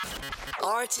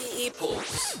RTE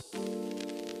Pulse.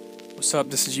 What's up?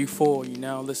 This is U4. You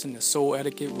now listen to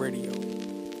Souletiquette Radio.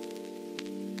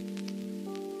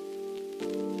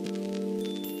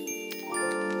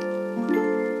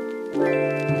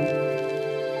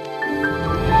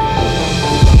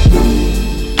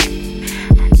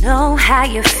 I know how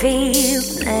you're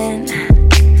feeling.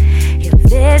 Your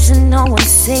vision no one's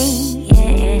seeing.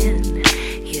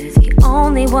 You're the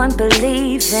only one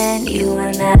believing. You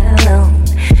are not alone.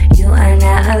 You are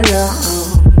not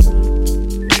alone.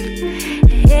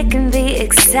 It can be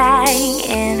exciting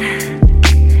and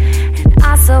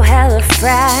also hella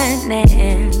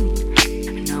frightening.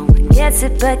 No one gets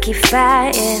it but keep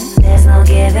fighting. There's no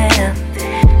giving up.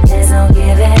 There's no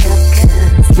giving up.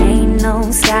 Cause ain't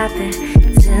no stopping.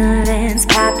 Feelings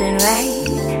popping right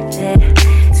there.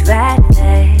 It's right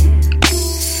there.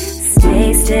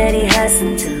 Stay steady,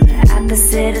 hustling till the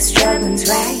opposite of struggling's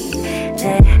right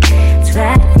there. It's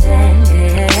right there.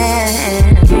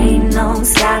 Ain't no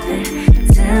stopping.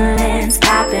 Feelings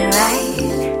popping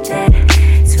right there.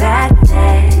 It's right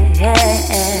there.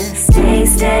 Stay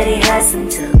steady, hustling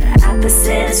till the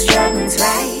opposite of struggling's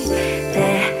right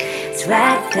there. It's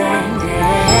right there.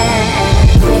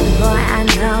 Baby boy, I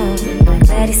know.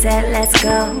 Ready, set, let's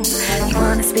go. You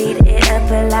wanna speed it up,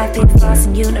 but life be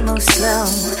forcing you to move slow.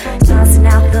 Tossing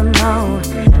out the mode,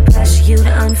 pressure you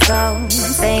to unfold.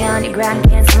 Stay on your grind,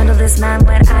 can't swindle this mind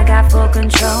when I got full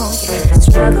control. The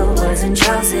struggle wasn't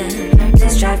chosen,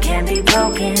 this drive can't be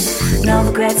broken. No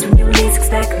regrets when you least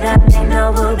expect that they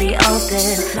know will be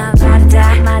open. My ride or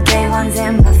die, my day ones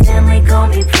and my family gon'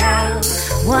 be proud.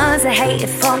 Ones that hate it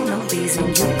for no reason,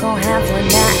 you gon' have one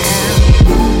now.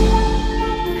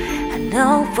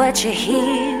 Know what you're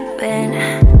hearing.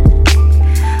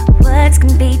 Words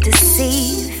can be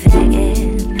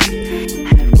deceiving.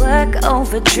 Hard work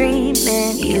over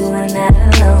dreaming. You are not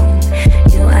alone.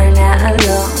 You are not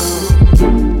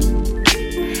alone.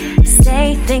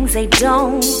 Say things they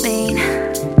don't mean.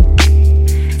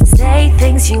 Say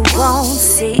things you won't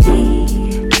see.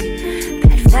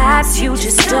 Bad vibes you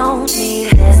just don't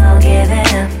need. There's no giving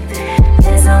up.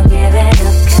 There's no giving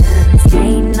up. Cause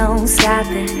ain't no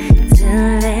stopping.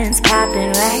 Feelings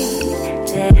popping right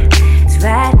there. It's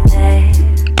right there.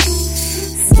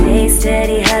 Stay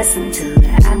steady, hustling till the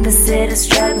opposite of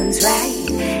struggling's right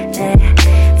there.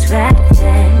 It's right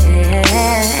there.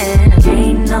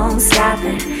 Ain't no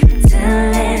stopping.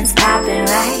 Feelings popping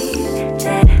right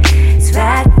there. It's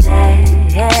right there.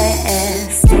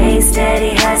 Stay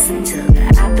steady, hustling till the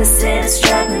opposite of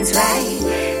struggling's right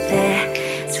there.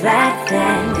 It's right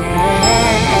there.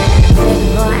 Baby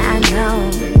boy, I know.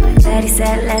 Ready,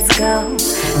 set, let's go.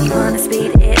 You wanna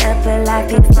speed it up, but life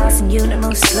be forcing you to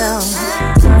move slow.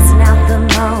 Tossing out the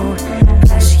mode,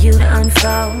 pressure you to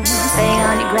unfold. Stay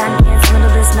on your grind, can't swindle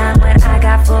this mind when I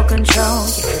got full control.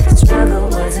 The struggle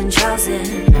wasn't chosen,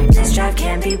 this drive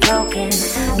can't be broken.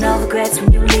 No regrets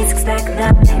when you least expect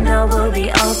them, they know will be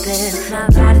open. My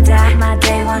ride or die, my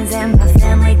day ones and my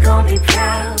family gon' be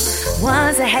proud.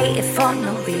 Ones that hate it for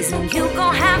no reason, you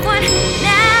gon' have one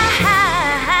now.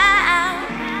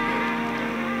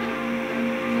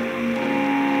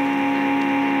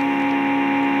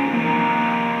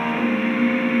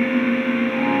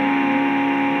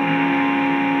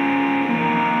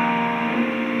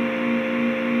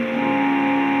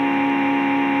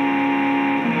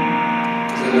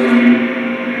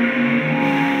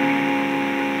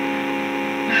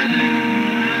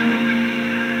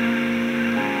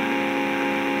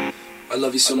 I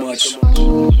love you so much.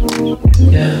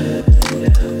 Yeah.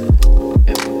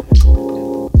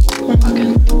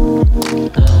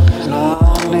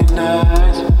 Lonely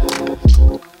nights.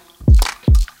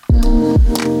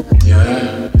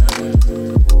 Yeah.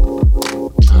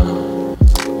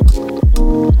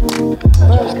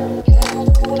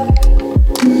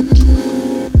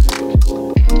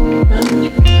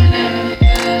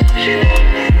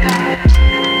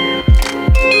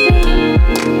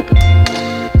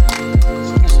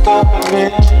 Stopping me.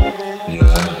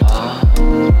 Yeah.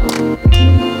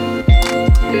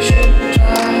 You should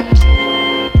try.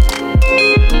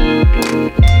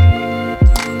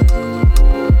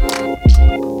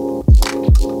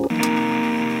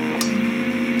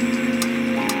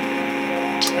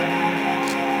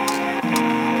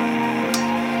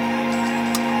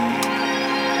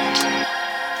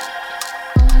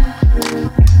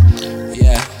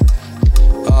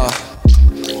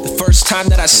 Time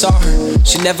that I saw her,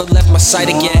 she never left my sight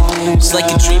again. It's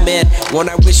like a dream, man, one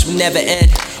I wish would never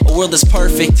end. A world that's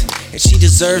perfect, and she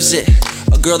deserves it.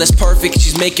 A girl that's perfect,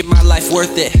 she's making my life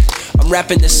worth it. I'm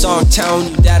rapping this song, telling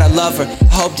you that I love her.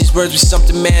 I hope these words be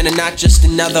something, man, and not just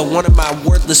another one of my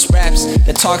worthless raps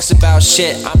that talks about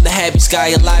shit. I'm the happiest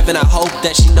guy alive, and I hope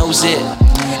that she knows it.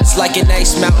 It's like an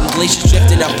ice mountain, glaciers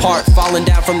drifting apart, falling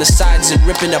down from the sides and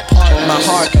ripping apart my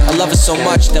heart. I love her so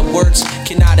much that words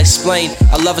cannot explain.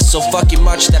 I love her so fucking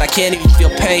much that I can't even feel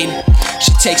pain.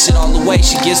 She takes it all away,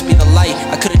 she gives me the light.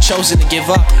 I could've chosen to give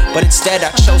up, but instead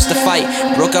I chose to fight.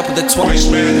 Broke up with her twice,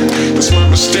 man, that's my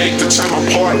mistake, the time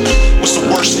apart was the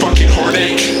worst fucking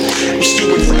heartache. I'm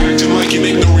stupid for acting like an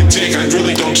ignorant dick, I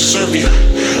really don't deserve you.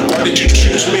 Why did you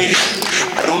choose me?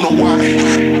 I don't know why, I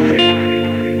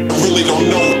really don't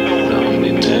know.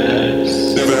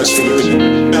 Never asked for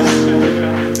anything,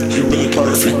 you're really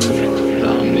perfect.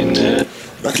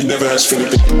 I can never ask for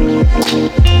anything.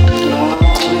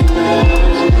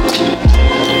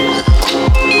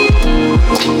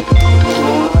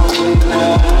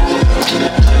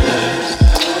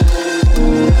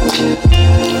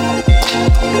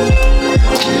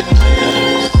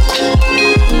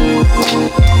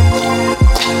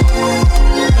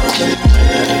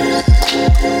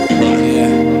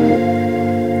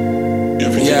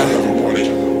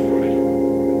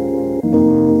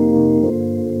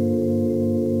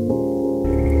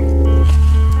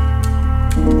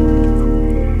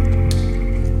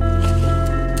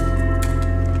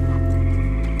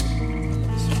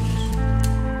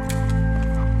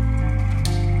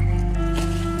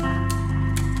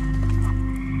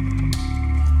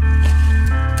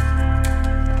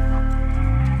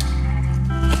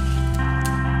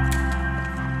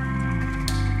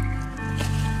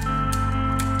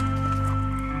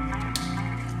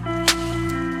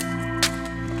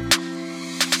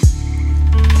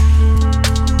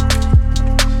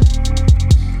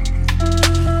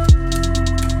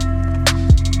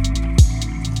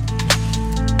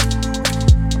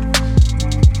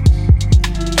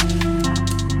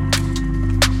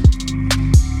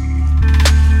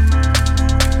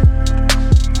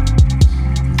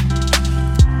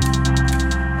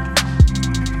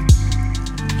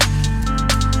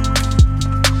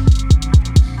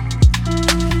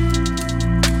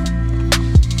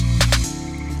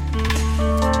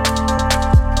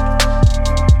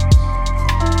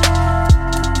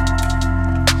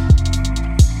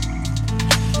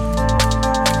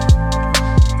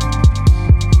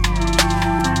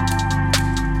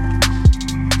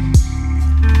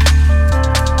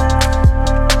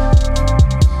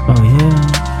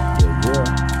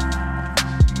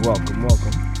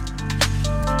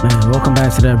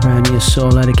 To that brand new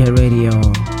Souletiquette Radio.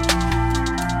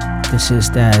 This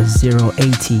is that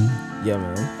 080. Yeah,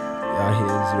 man. Out here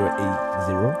 080.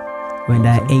 We're in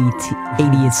that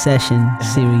 80th session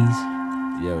series.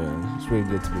 Yeah, man. It's really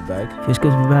good to be back. Feels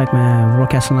good to be back, man.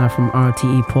 Broadcasting live from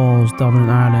RTE Paul's, Dublin,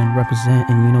 Ireland,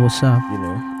 representing. You know what's up? You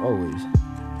know, always.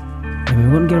 Yeah,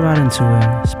 we're gonna get right into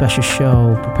it. Special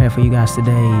show prepared for you guys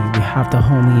today. We have the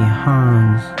homie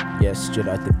Hans. Yes, straight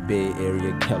out the Bay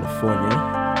Area, California.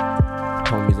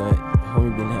 Homie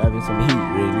been having some heat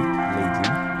really lately,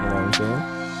 you know what I'm saying?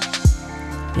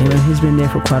 Yeah, man, he's been there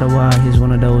for quite a while. He's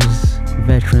one of those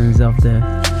veterans of the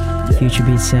Future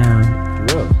Beat sound.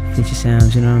 For real. Future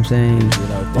sounds, you know what I'm saying?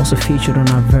 Also featured on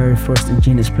our very first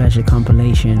Ingenious Pleasure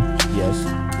compilation. Yes,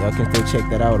 y'all can still check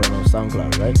that out on our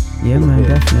SoundCloud, right? Yeah, man,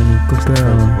 definitely. Good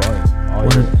girl.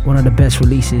 One of the best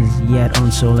releases yet on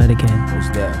Souletiquette.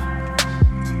 Most def.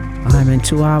 Alright, man,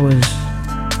 2 hours.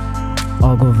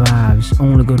 All good vibes,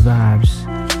 only good vibes.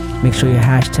 Make sure you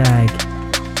hashtag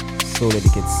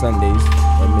Souletiquette Sundays,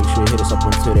 and make sure you hit us up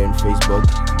on Twitter and Facebook.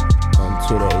 On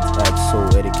Twitter it's at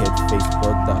Souletiquette,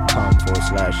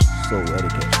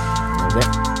 Facebook.com/Souletiquette. You know that?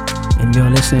 And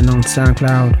you're listening on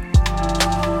SoundCloud.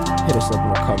 Hit us up in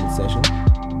the comment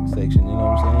section, you know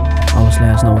what I'm saying? Always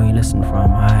let us know where you're listening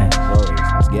from, alright? Always,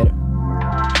 let's get it.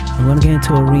 I'm gonna get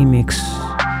into a remix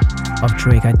of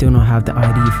Drake. I do not have the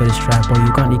ID for this track, but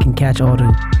you can catch all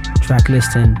the track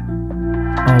listing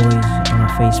always on our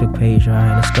Facebook page.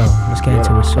 Alright, let's go. Let's get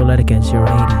into it. Souletiquette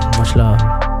 080. Much love.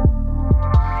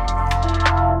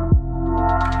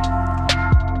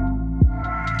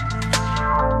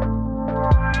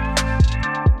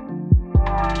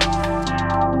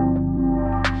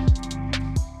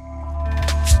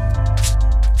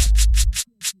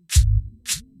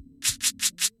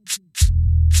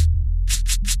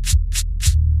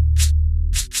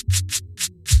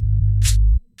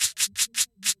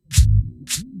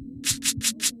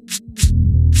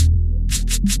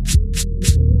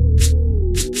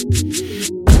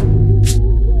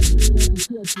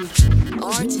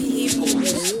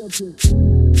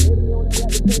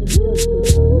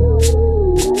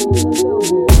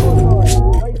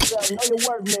 know your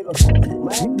work, nigga.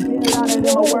 My ex getting louder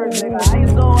than my words, nigga. I ain't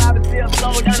so I been still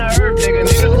slow down to earth, nigga.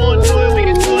 Niggas wanna do it, we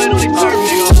can do it on the turf,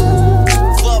 nigga.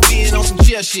 Fuck being on some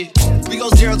chill shit. We go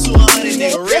 0 to 100,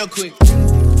 nigga, real quick.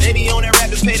 Baby on that rap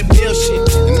to pay the bill shit.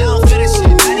 And I don't feel that shit,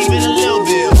 not even a little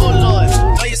bit. Oh Lord,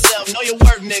 know yourself, know your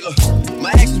work, nigga.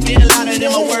 My ex was getting louder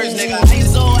than my words, nigga. I ain't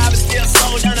so I been still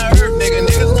slow down to earth, nigga.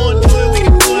 Niggas wanna do it, we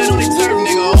can do it on the turf,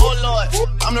 nigga. Oh Lord,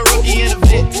 I'm the rookie in the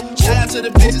vet. Shout out to the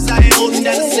bitches, I ain't holding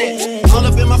down the set. All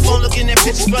up in my phone looking at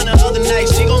pictures from the other night.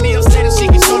 She gon' be upset if she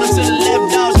can show them to the left,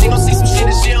 dog. She gon' see some shit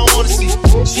that she don't wanna see.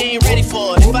 She ain't ready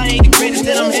for it. If I ain't the greatest,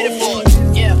 then I'm headed for it.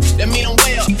 Yeah, that mean I'm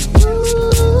way up.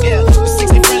 Yeah, the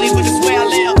 60 friendly with this way I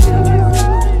lay up.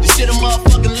 This shit a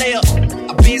motherfucking layup.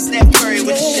 I been Steph Curry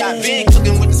with the shot. Been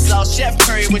cooking with the sauce. Chef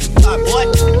Curry with the pot, boy.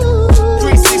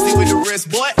 360 with the wrist,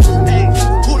 boy. Hey,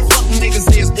 who the fuck niggas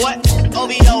is, boy?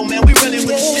 OVO, man, we really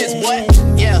with the shits, boy.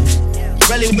 Yeah,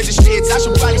 really with the shits. I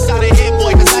should probably start a hit,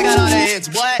 boy, cause I got all the hits,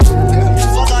 boy.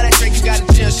 Fuck all that drink, you gotta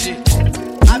chill shit.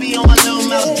 I be on my little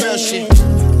mouse drill shit.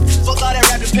 Fuck all that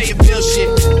rap to pay your bill shit.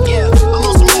 Yeah, I'm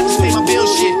on some rap to pay my bill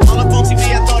shit. All up on TV,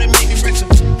 I thought it made me richer.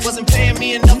 Wasn't paying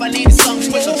me enough, I needed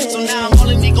something quicker. So now I'm all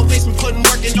in Nico basement, putting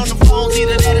working on the phones.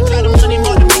 Either that or try the money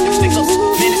more to make the pickups.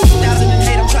 Man, it's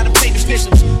 2008, I'm trying to paint the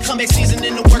picture. Comeback season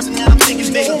in the works, and now I'm thinking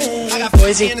bigger. I got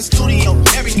Boise in the studio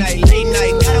every night, late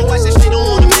night. Gotta watch this shit, don't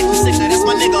wanna make me sick. Now that's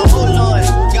my nigga, oh Lord.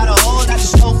 Gotta hold out the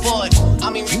show for it. I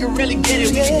mean, we can really get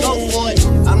it, we can go for it.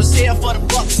 I'm just here for the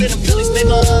Bucks and the Phillies,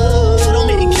 nigga. Don't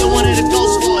make me kill one of the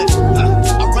ghosts for it.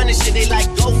 I run this shit, they like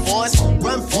go for us,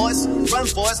 run for us, run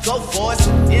for us, go for us.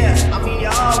 Yeah, I mean,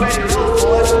 y'all already roll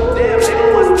for us. Damn, nigga,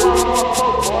 what's one more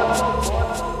vote for us?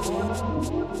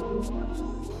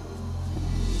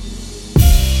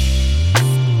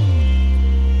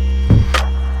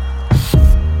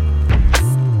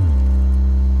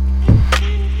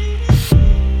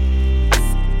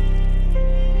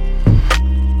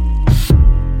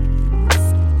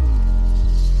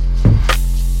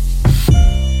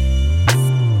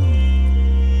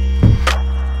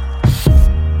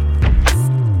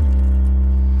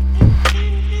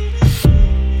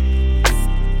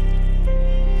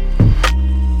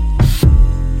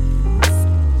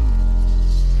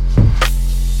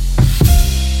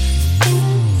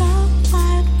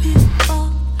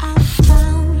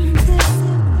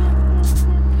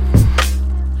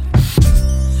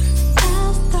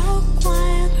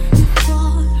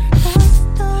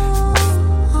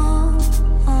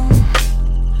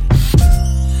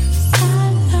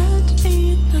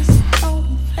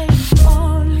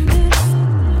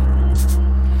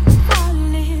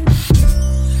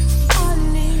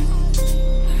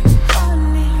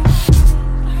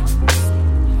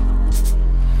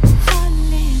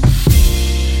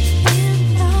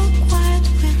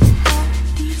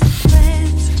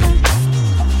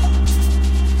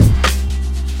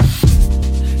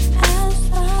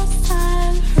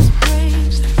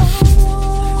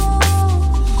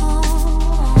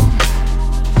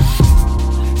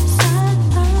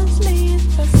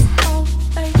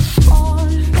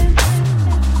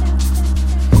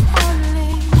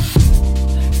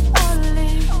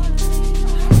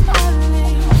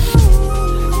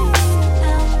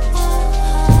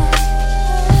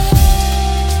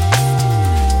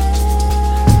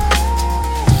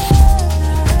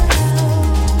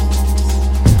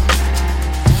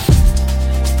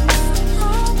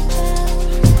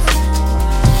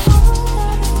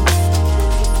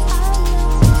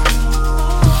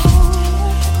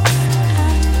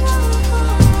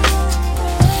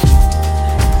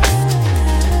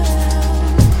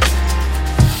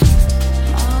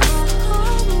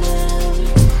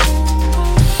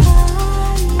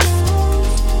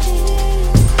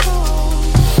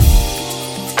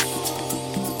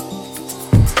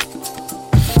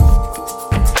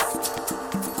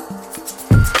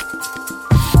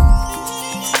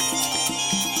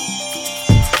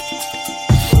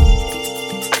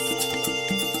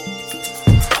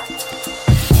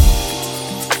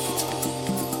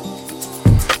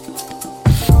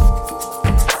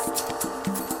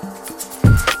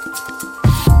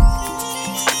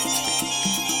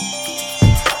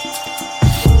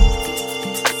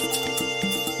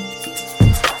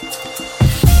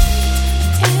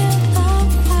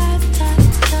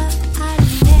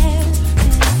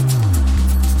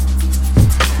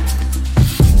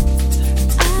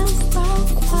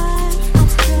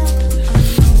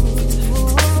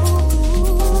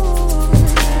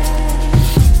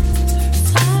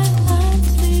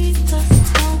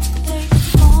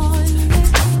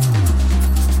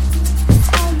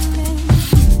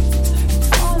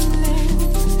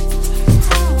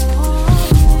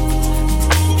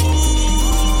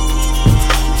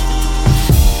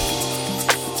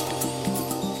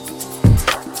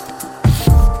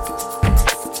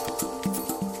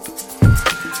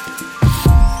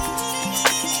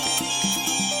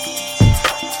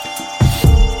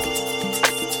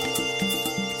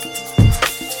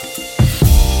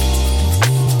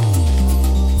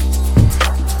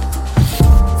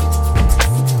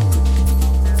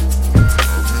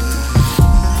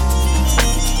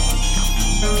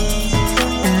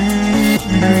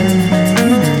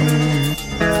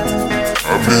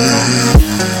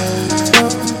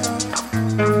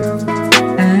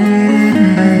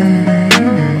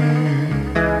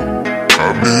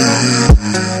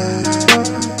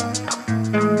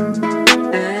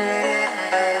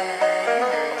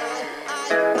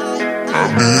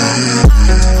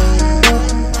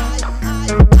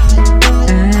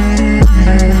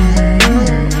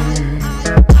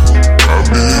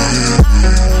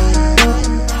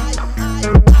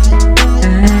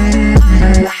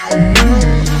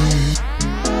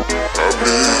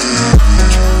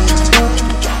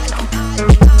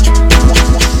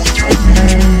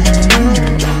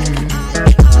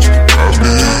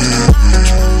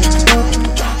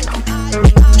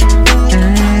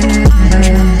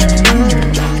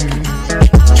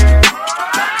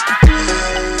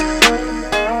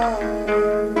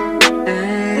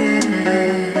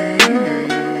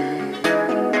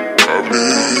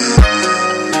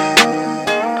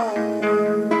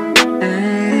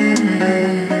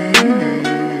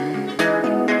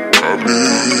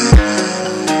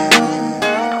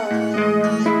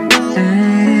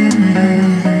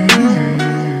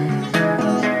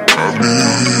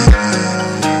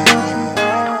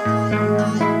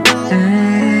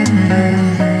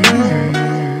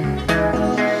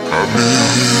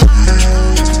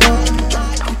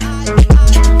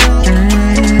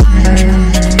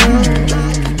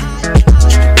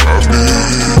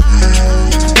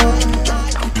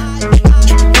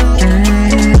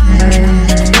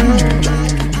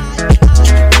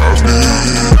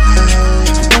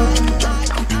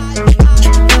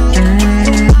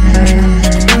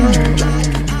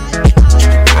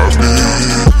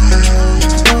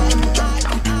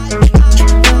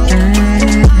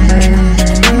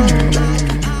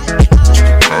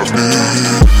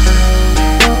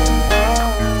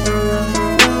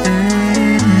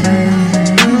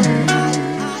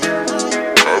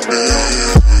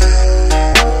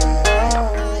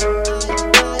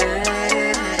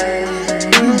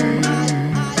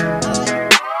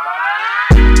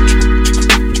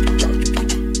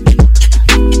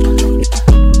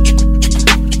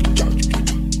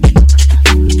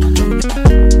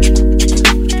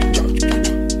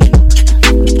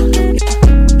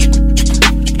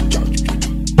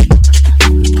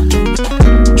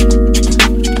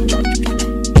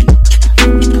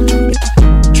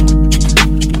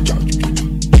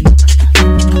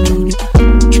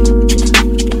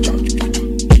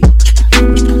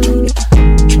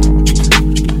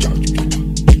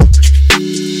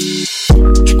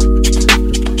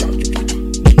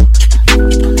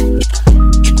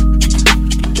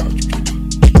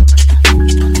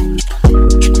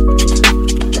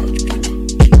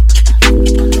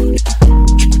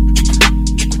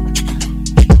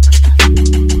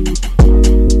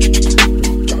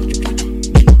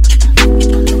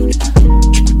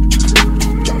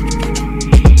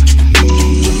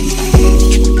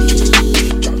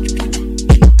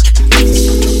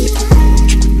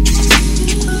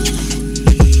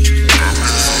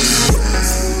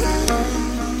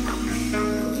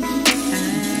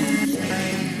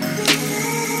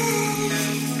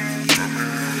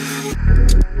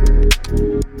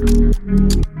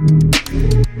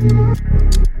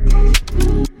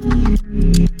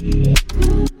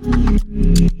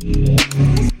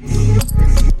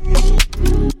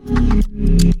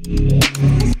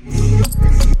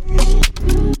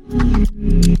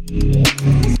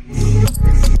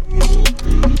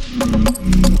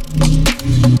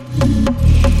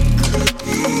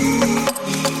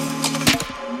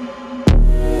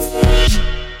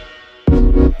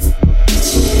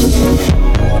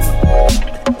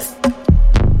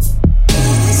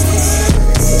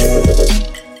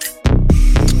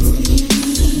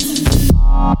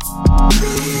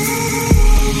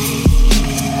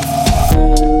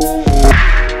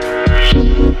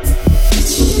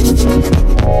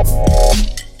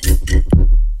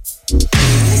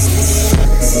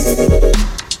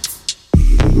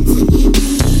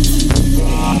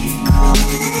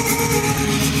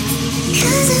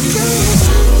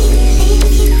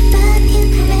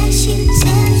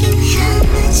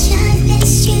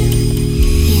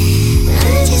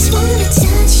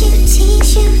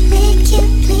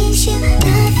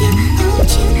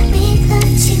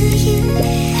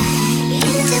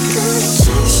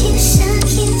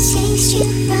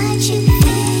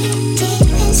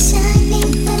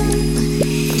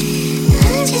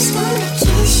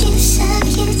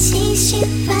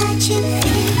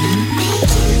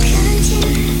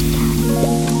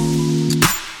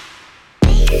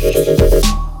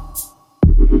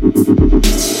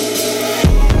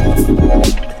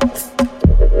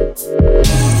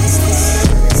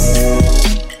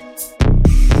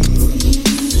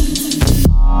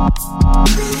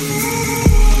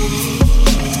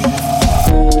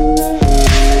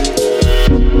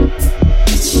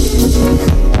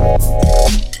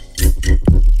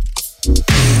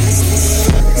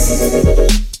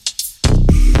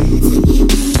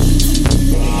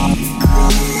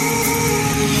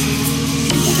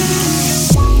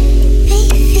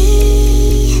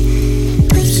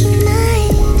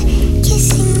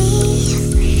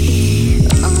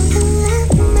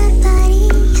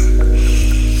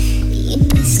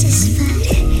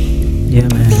 Yeah,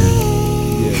 man.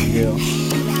 Yeah.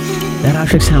 That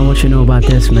Outrex sound, what you know about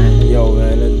this, man? Yo,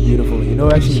 man, that's beautiful. You know,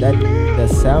 actually, that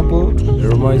sample, it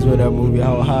reminds me of that movie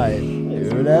How High. You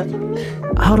remember that?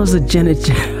 How does the Janet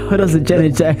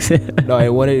Jackson? No,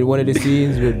 in one of the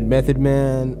scenes with Method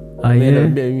Man. Oh, yeah? I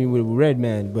mean, with Red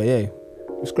Man. But yeah,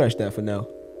 we'll scratch that for now.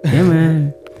 Yeah,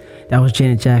 man. That was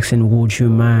Janet Jackson, Would You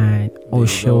Mind? Or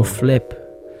Show Flip.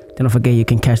 Don't forget you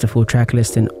can catch the full track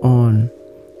listing on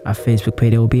our Facebook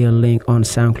page. There will be a link on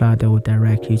SoundCloud that will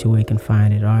direct you to where you can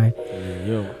find it, alright?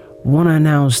 Yo. One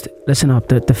announced, listen up,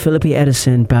 the Philip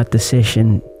Edison Bad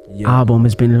Decision album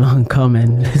has been long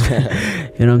coming. You know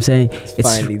what I'm saying? It's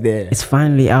finally there. It's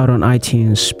finally out on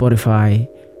iTunes, Spotify,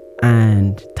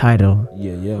 and Tidal.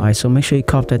 Yeah. Alright, so make sure you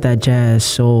cop that jazz,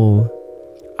 soul,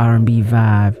 R&B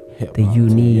vibe that you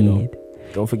need. You know,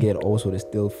 don't forget also there's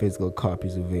still physical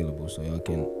copies available, so y'all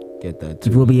can get that too.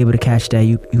 You will be able to catch that.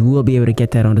 You will be able to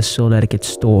get that on the Souletiquette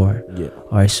store. Yeah.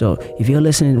 Alright, so if you're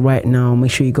listening right now,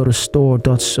 make sure you go to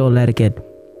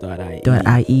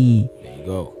store.souletiquette.ie. There you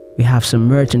go. We have some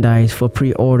merchandise for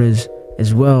pre-orders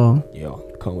as well. Yo,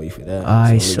 can't wait for that.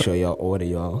 Alright, make sure y'all order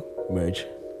y'all merch.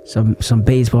 Some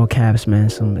baseball caps, man,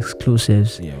 some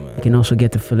exclusives. Yeah, man. You can also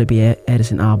get the Philip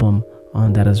Edison album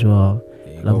on that as well,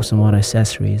 along with some other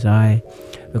accessories. Alright,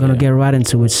 we're gonna get right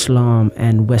into it. Slum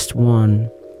and West One,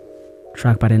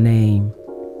 track by the name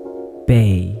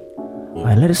Bay.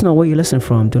 Alright, let us know where you're listening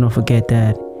from. Do not forget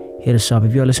that. Hit us up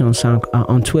if you're listening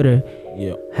on Twitter.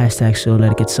 Yeah.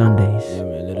 #Souletiquette Sundays. Yeah,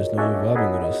 man. Let us know you're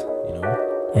vibing with us. You know.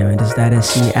 Yeah, man. This is that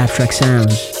SC Abstract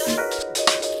Sounds.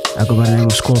 I go by the name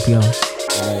of Scorpio.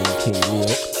 King Leo.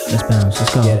 Let's bounce.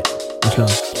 Let's go. Let's go.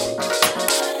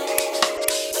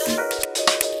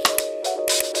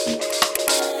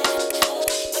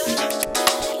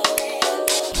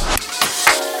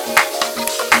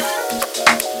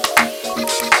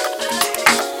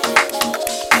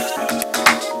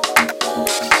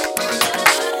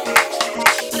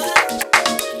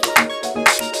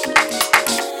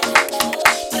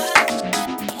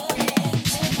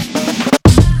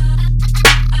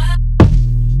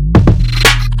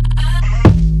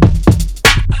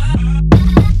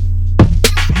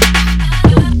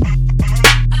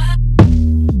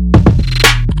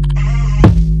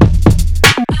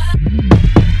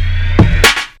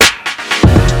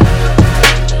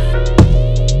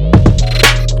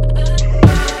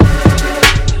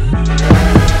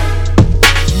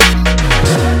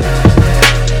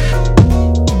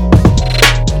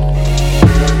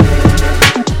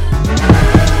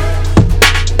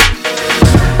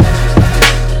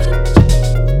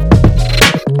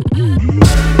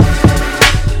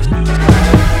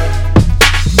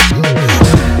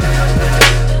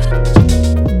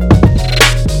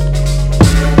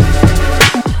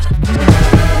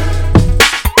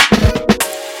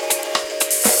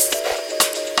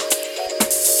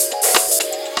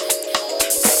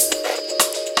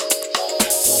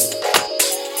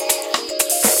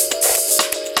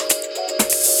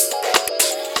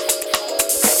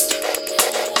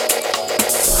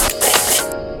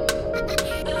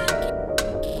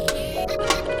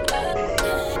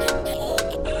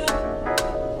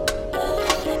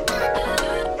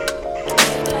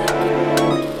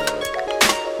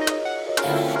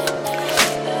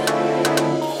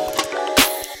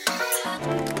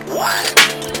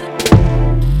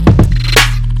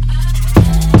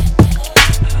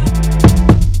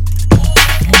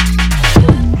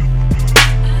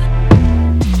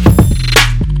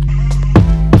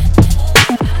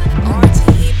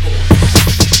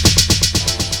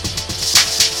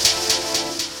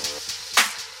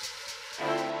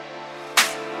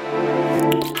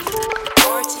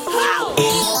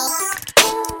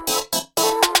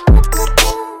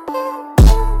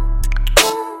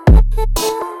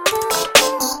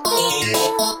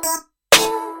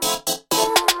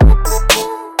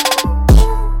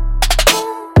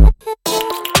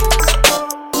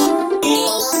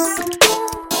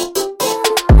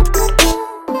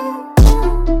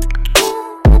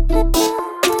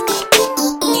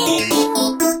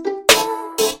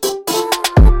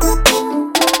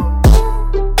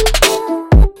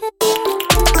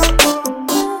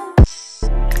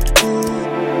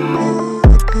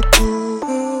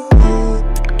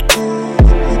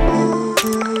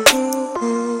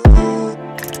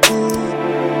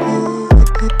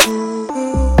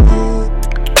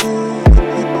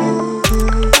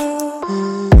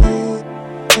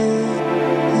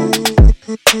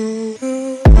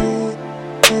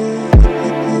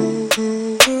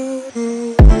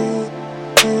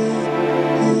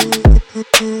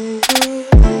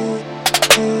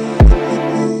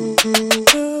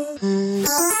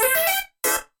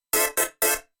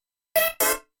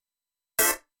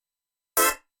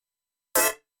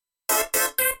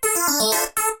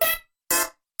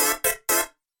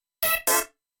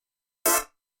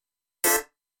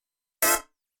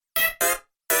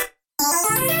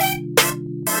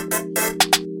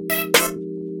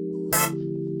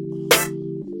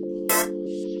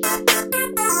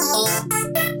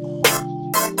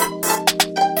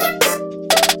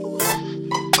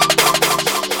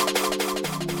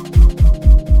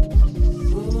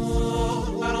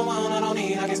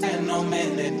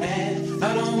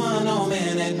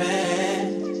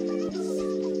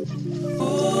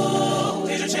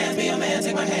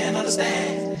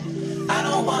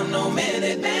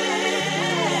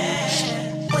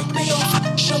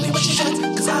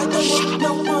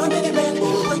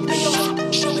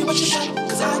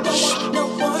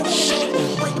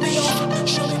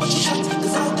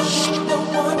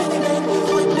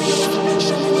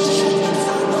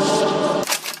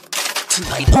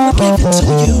 I'ma give it to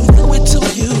you, do it to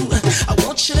you. I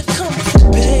want you to come to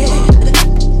bed.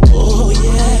 Oh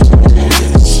yeah.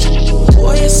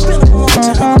 Boy, it's been a long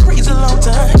time, crazy long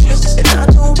time, and I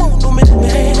don't want no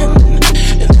man,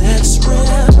 and that's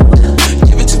real.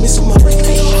 Give it to me so my break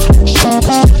me off.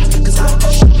 Cause I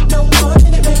don't know what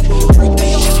it is. Break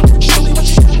me off, show me what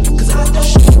you got. Cause I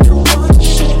don't know what it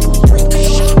is. Break me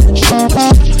off, show me what you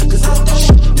got. Cause I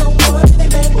don't know what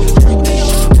it is. Break me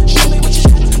off, show me what you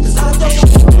got. Cause I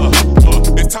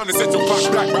don't. It's time to set your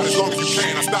clock back right as long as you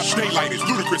can. I stop daylight, it's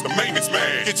ludicrous, the maintenance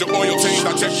man. Get your oil changed,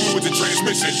 I check fluids and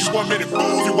transmission. You 1 minute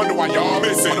fools, you wonder why y'all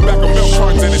missing. On the back of milk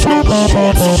cartons and it's no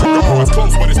reward. So cigars,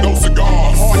 close but it's no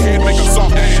cigar. Hard head make a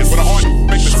soft ass, but a hard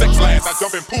make the sex last. I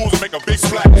jump in pools and make a big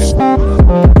splash. So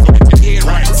get your head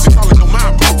right, you call it no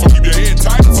mind pump, so keep your head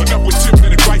tight. Enough with tips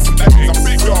and advice and things. I'm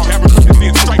big dog, have a look and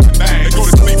then strike the thing. They go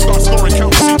to sleep, start snoring,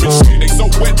 count sheep and shit. They so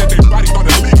wet that their body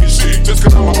started leaking shit. Just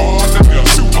cause I'm a hard nigga,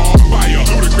 shoot on fire.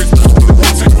 Ludicrous,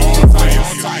 take all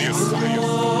tires.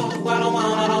 I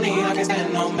don't need, I can't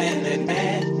stand no man in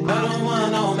bed. I don't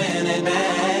want no man in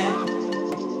bed.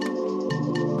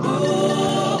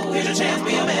 Ooh, here's your chance,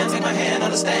 be a man, take my hand,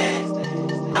 understand.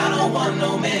 I don't want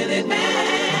no man in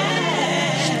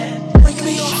bed. Break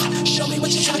me off, show me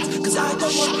what you got, cause I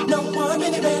don't want no 1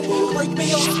 minute man. Break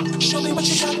me off, show me what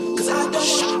you got, cause I don't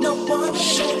want no 1 minute man.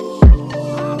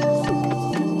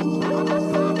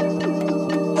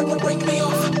 Break me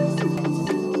off.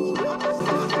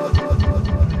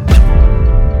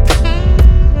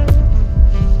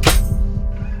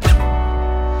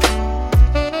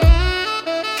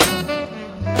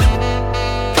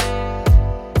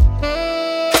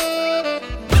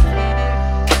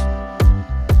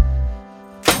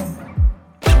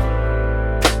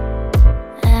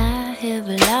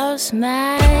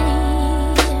 My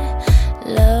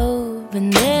love in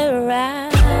their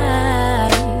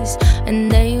eyes,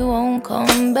 and they won't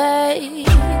come back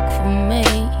for me.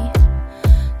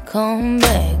 Come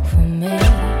back for me.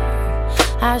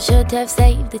 I should have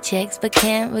saved the checks, but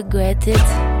can't regret it.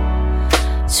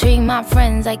 Treat my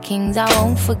friends like kings, I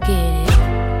won't forget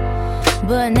it.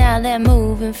 But now they're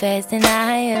moving fast, and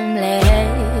I am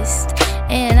last.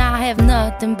 And I have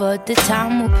nothing but the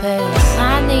time will pass.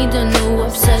 I need a new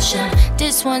obsession.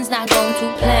 This one's not going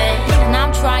to plan. And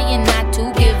I'm trying not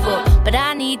to give up, but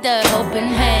I need the helping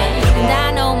hand. And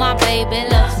I know my baby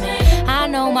loves me, I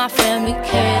know my family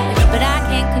cares, but I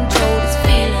can't control this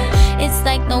feeling. It's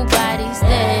like nobody's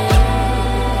there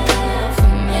for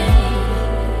me.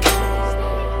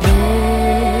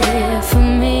 There for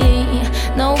me.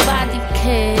 Nobody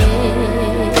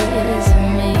cares for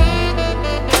me.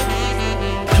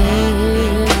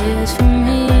 For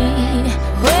me,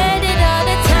 where did all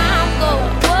the time go?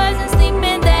 Wasn't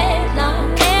sleeping that long.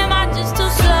 Am I just too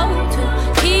slow to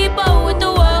keep up with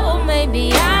the world?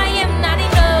 Maybe I am not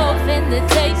enough, and the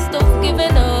taste of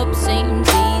giving up seems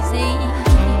easy,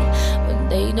 but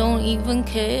they don't even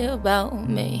care about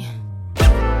me.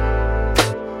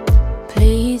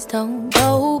 Please don't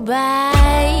go by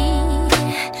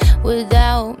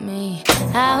without me.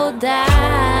 I'll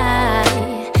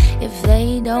die if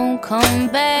they don't come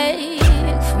back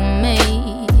for me.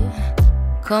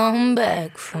 Come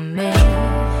back for me.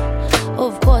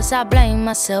 Of course I blame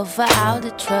myself for all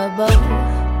the trouble.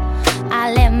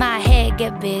 I let my head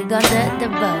get big under the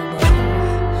bubble,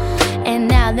 and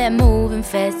now they're moving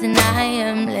fast and I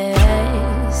am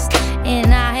last.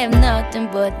 And I have nothing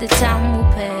but the time will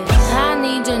pass. I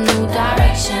need a new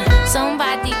direction,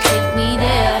 somebody take me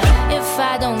there. If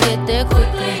I don't get there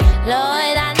quickly,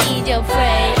 Lord, I need your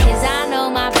praise. I know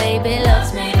my baby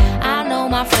loves me, I know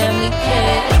my family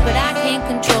cares, but I can't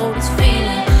control this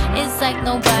feeling. It's like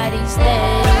nobody's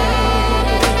there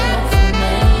for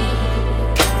me.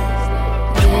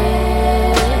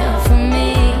 There for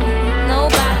me.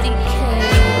 Nobody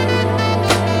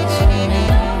cares for me.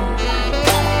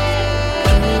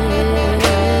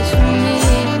 Cares for me.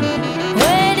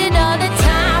 Where did all the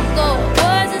time go?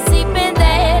 Wasn't sleeping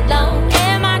that long.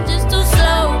 Am I just too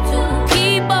slow to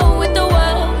keep up with the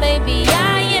world? Maybe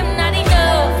I am not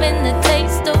enough, and the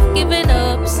taste of giving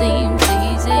up seems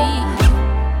easy,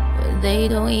 but they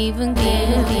don't even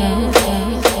give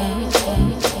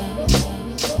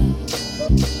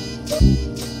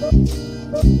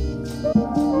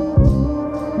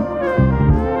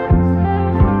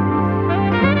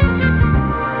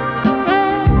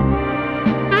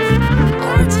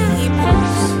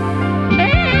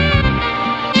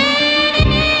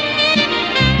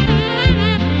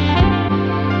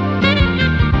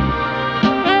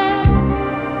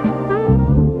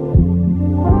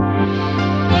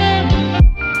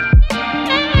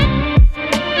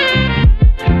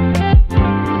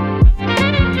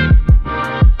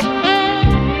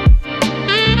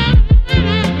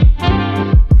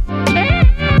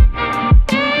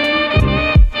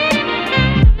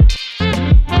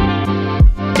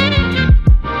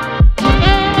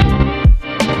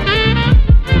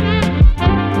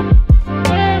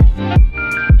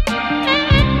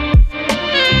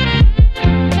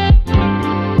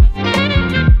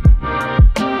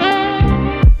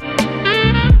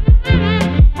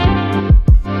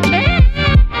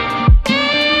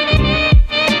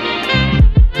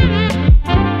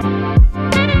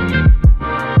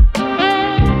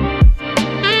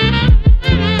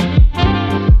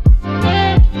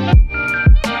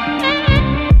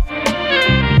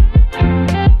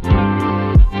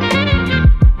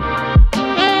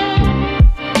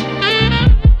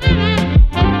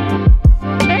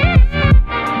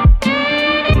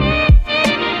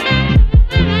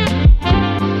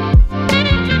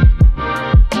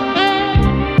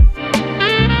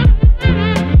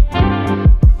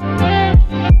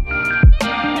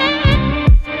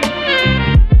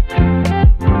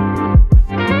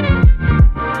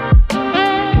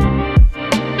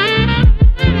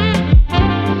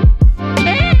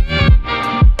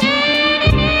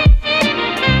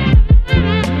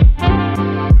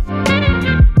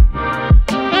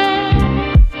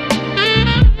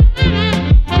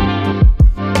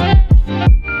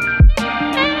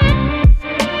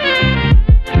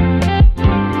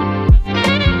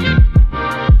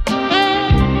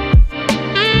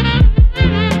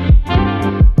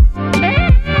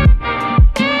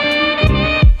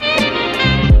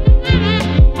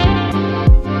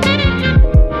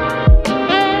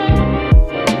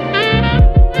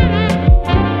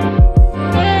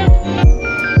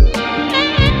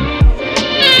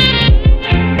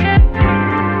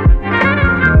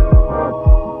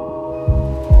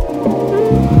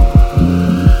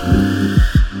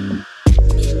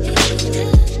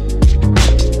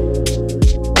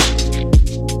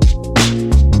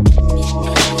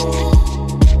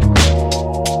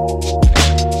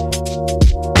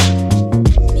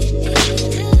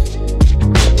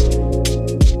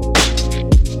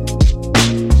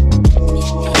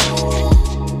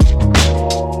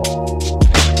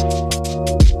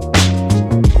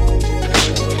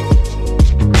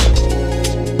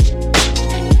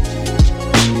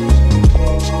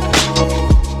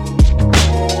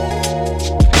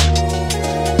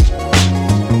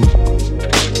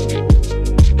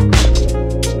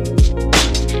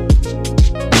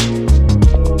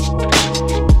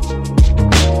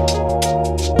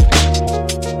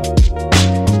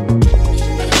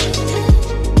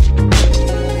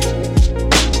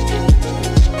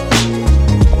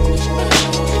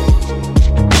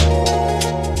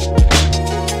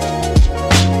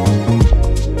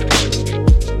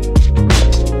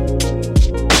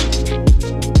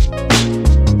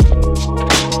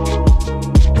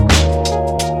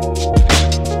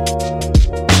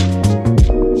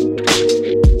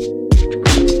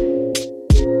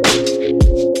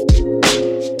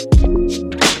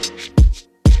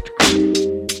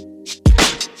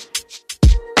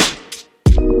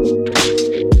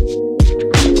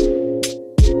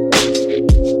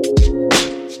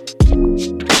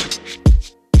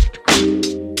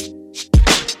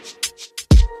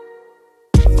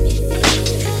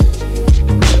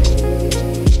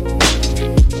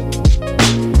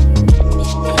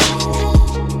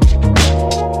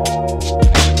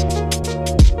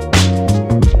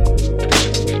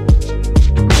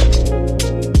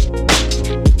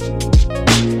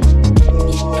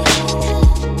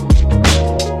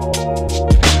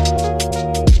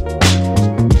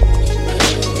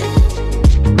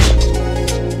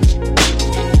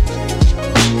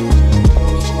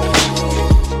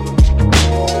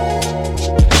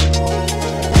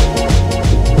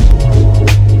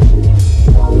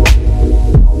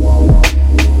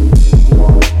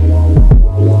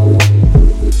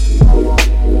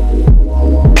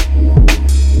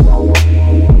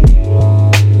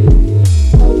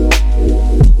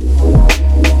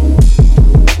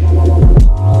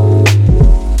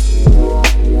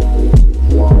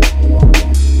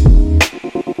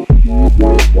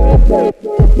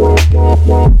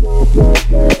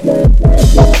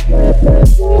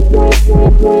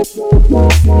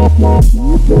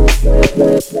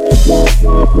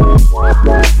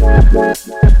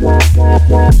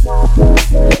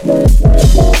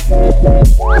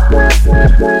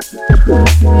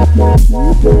What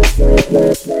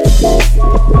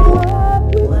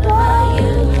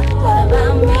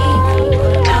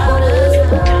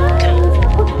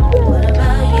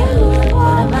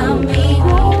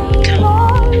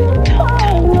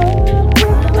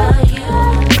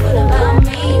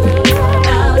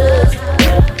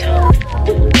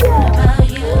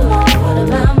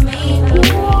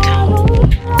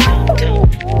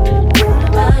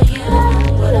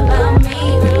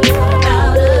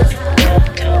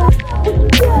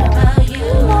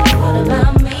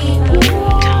about me?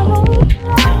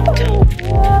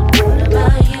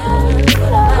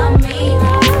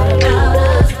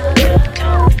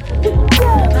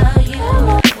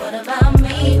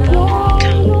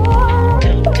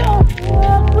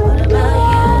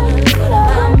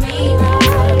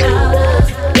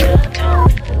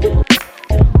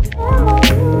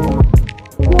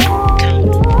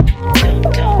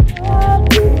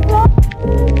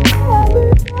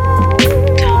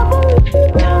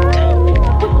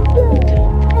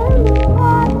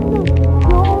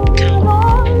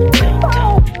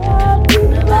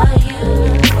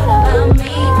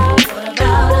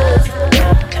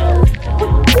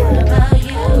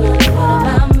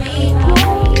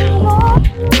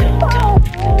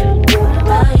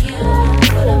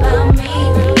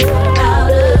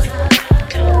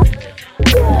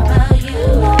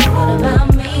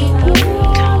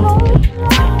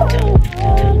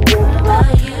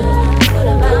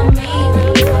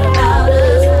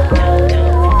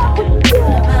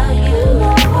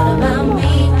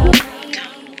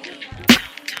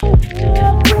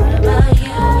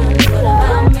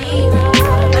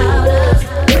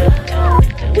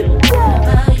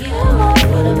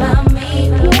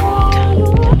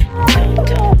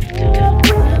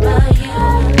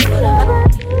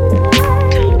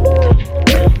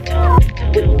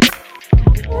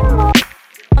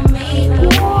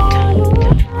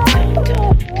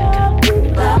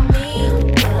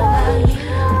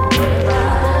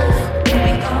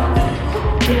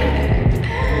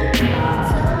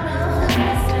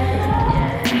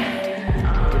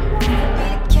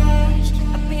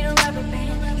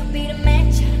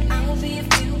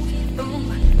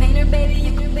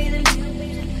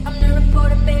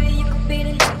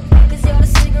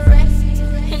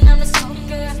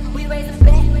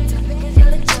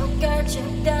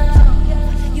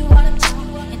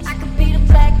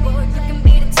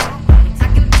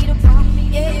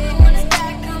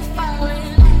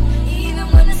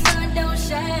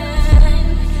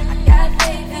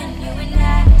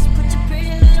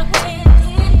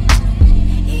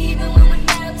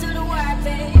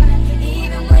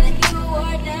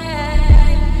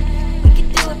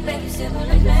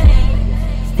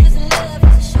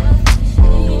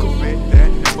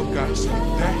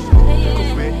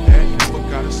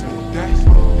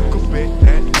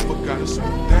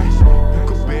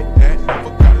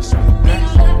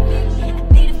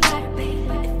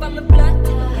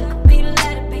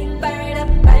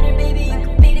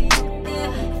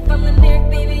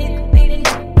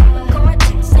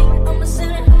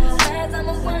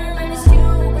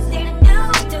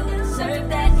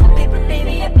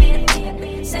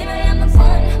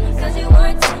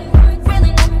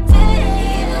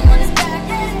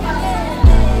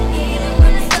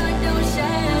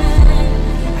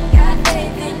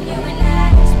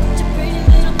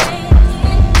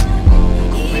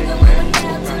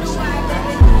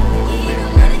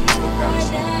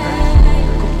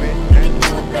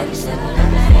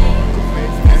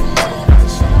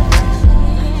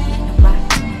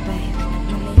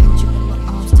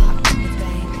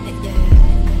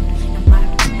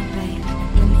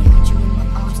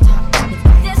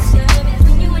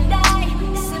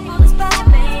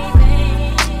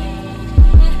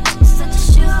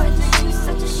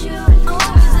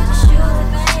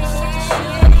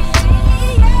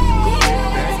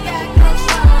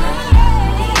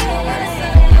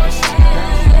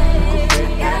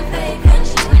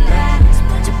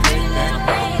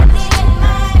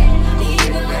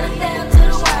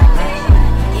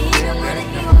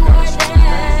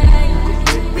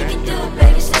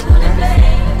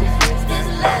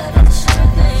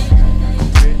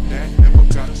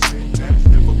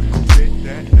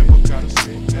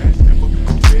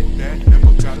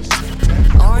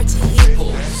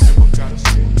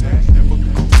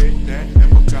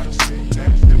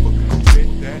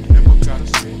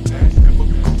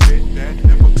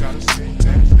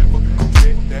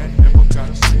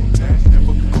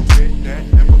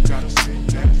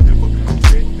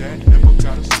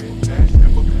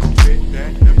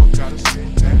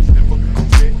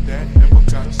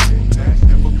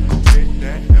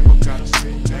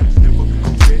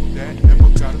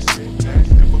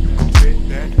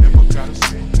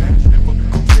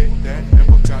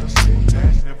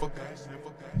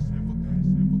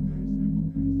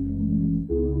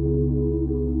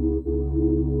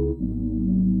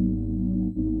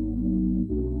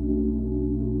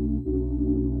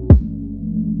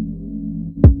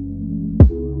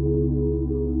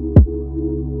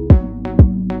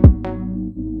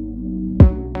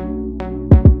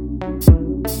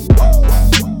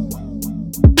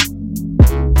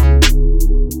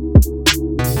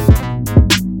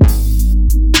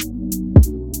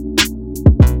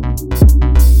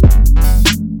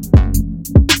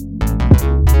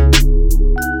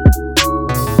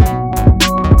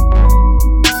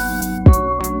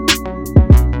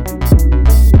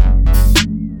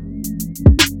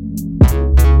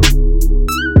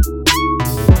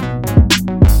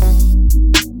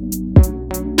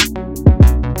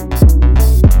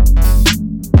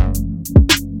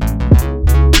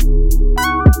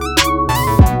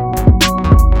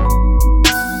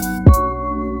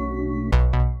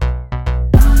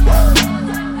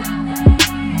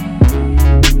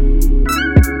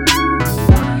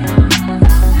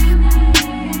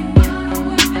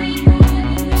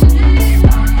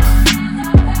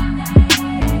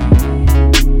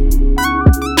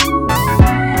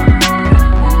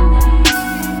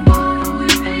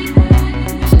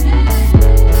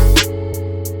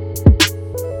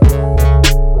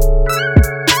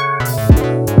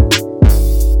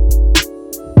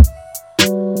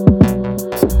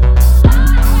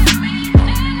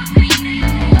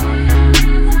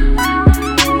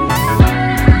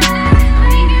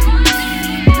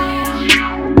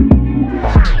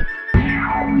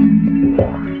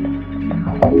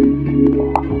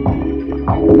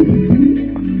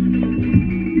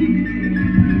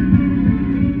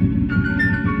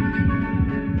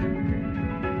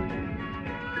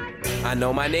 I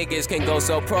know my niggas can go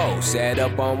so pro. Set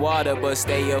up on water but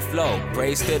stay afloat.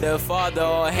 Praise to the Father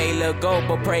or hail a goat,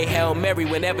 but pray Hail Mary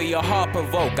whenever your heart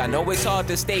provoke. I know it's hard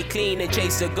to stay clean and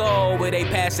chase a goal with a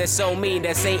past that's so mean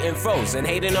that Satan froze. And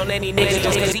hating on any nigga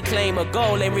just cause he claim a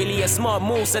goal ain't really a smart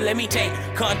move, so let me take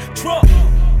control.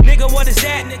 Nigga, what is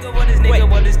that? Nigga, what is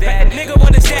that? Nigga,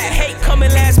 what is that? Hate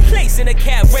coming last place in a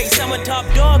cat race. I'm a top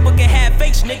dog, but can have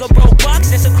face. Nigga, broke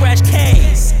box, that's a crash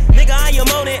case. Nigga, I am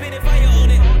on it.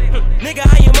 Nigga,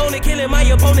 I am on it, killing my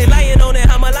opponent, lying on it.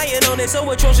 I'm a lion on it, so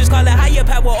atrocious, call it higher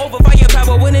power over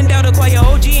firepower. When in doubt, acquire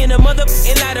OG and a mother.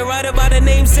 And light a rider by the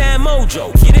name Sam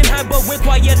Mojo. Getting high, but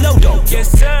require Lodo.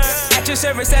 Yes, sir. At your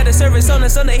service, at a service on a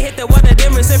Sunday. Hit the water,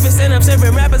 dim surface, and I'm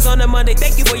serving rappers on a Monday.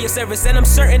 Thank you for your service, and I'm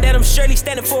certain that I'm surely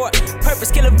standing for it.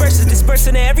 Purpose, killing verses,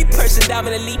 dispersing to every person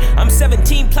dominantly. I'm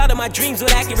 17, plotting my dreams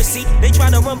with accuracy. They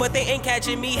tryna run, but they ain't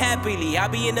catching me happily. I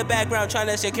be in the background trying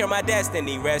to secure my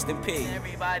destiny. Rest in peace.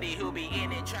 Everybody who be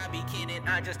in it, try be kidding.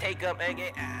 I just take up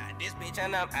again. This bitch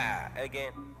and I'm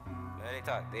again. Now they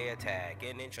talk, they attack,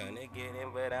 and then trying to get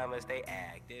in, but I'ma stay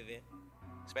active.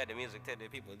 Spread the music to the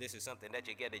people. This is something that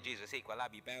you get at Jesus equal. I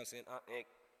be bouncing up,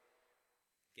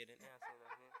 get an answer.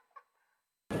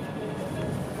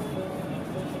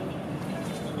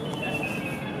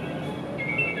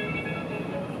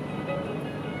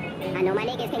 I know my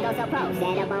niggas can go so pro.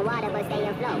 Set up on water but stay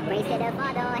afloat. Praise to the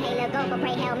Father or hail a goat, but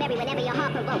pray Hail Mary whenever your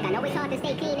heart provoke. I know it's hard to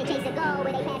stay clean and chase a goal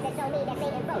with a pass that show me that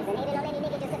Satan froze. And hating on any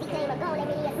nigga just cause he claim a goal ain't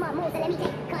really a smart move, so let me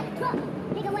take control.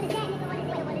 Nigga, what is that? Nigga, what is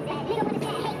that? Nigga, what is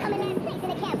that? Hate coming last place in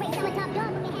a cat race. I'm a top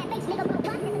dog, but can have face. Nigga, broke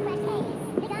box, that's a crash case.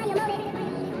 Nigga, I am on it.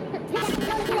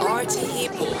 Art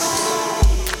hip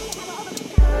hop.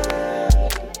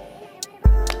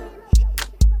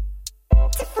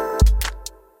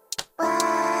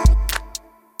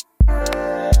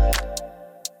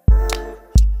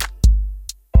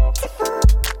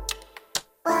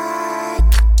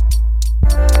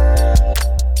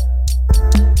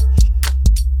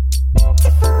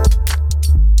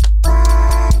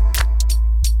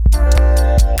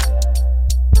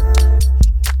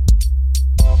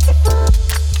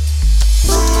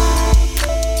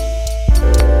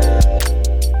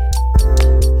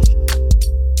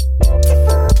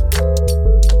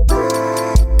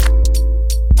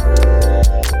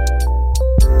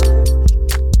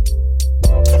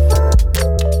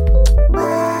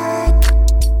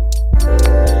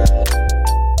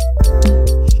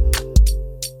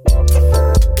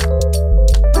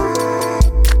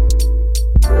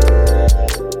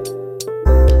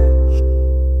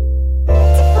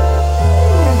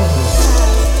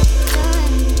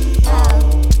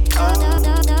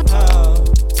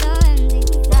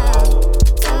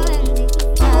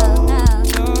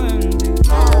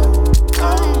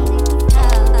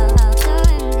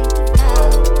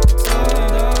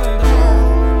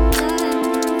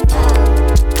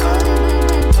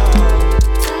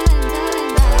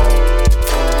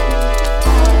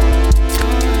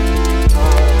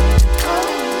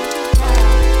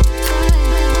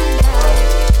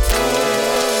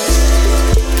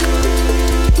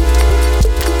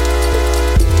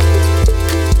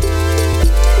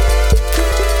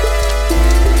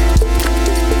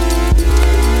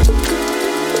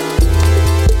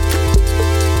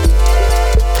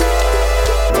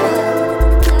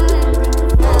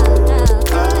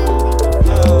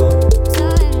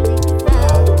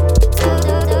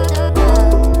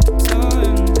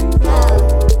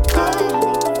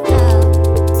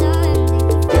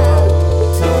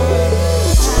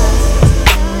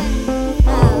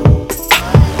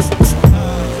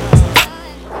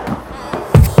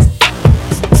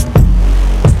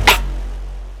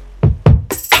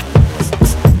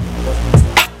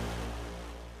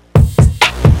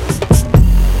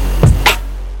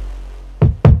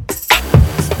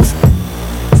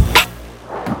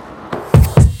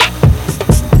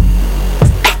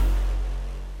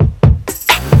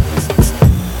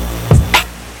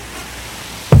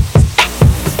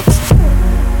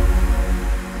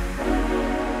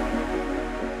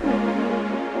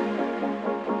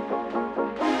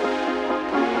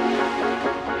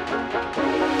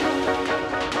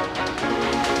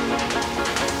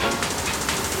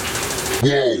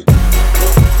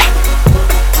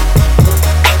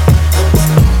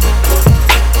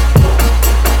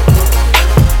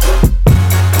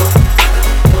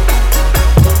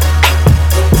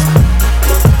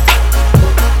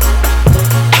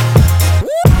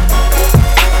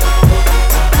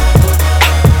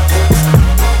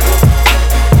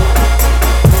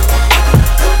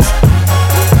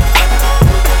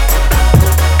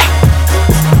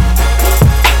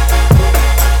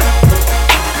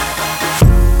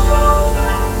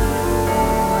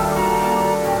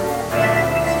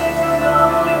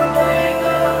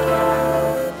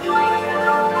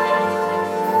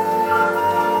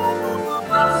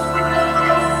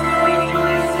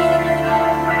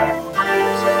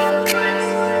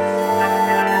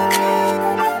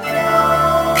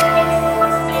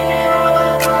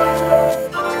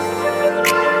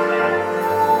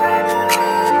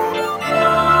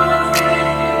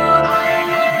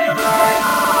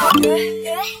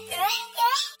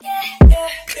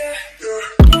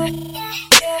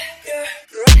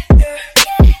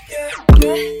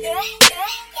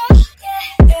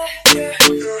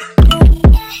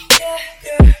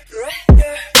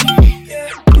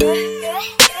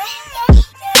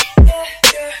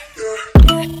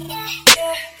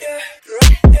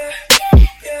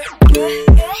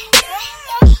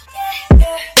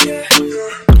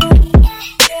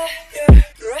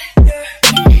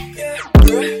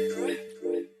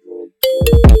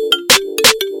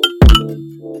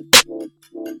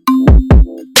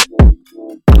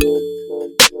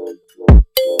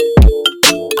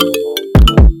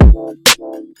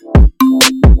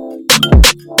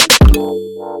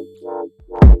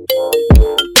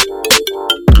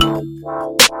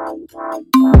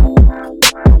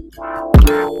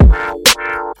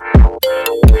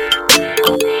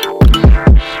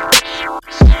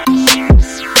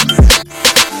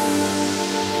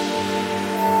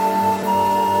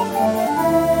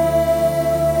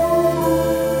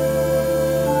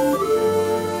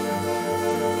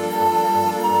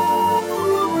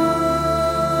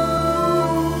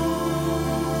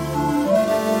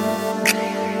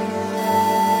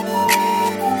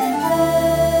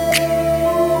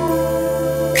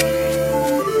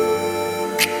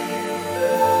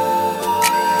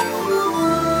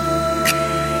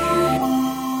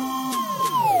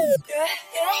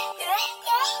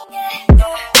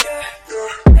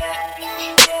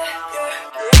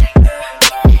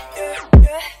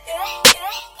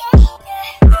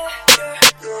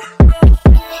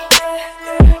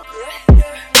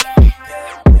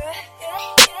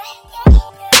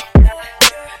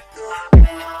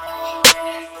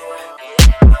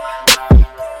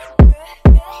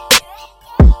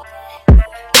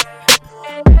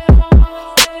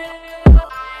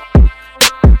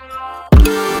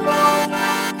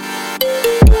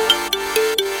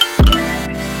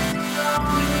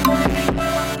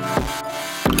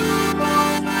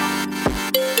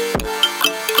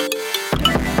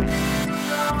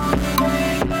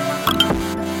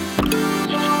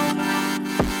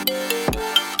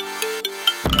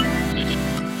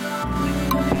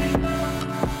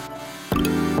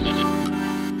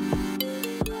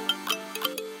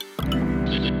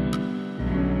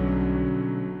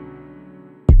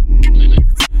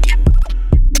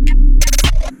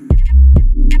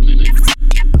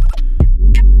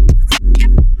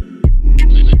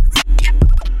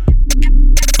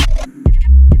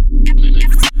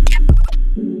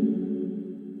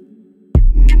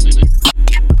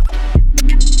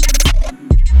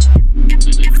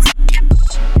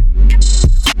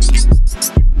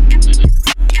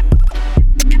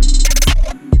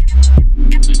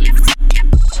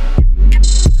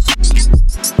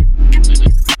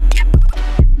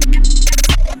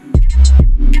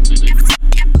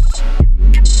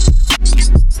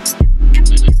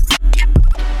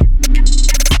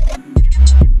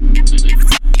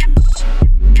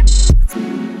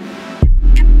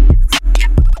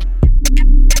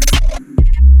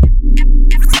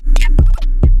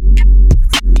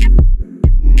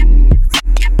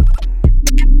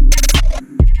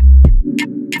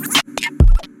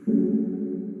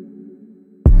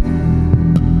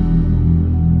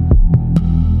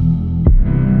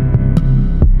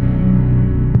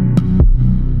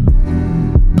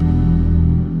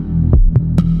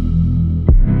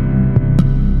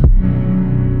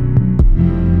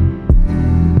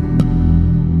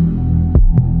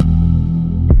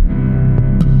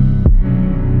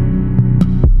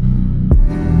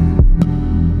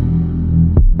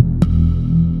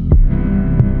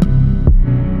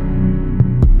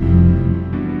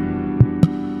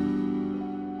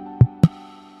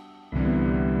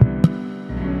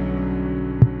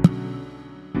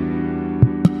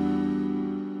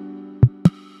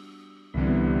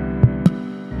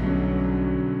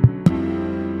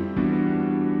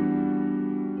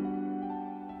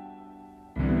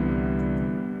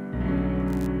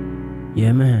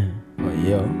 Yeah, man. Oh,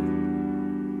 yo.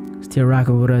 Still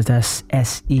rocking with us. That's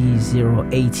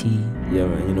SE080. Yeah,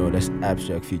 man. You know, that's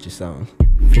abstract future sound.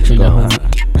 Featuring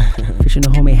the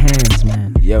homie Hands,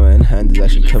 man. Yeah, man. Hands is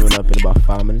actually coming up in about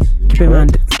 5 minutes.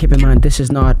 Keep in mind, this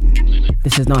is not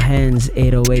Hands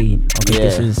 808. Okay, yeah,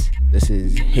 this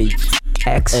is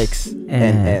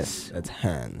HXNS. That's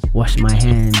Hands. Wash my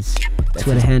hands. That's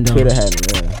Twitter handle. Twitter handle,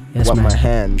 yeah. Yes, Wash man. my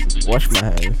hands. Wash my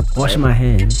hands. Wash right? my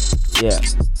hands. Yeah.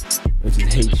 Which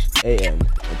is HAN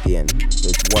at the end. So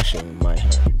it's washing my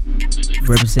hands.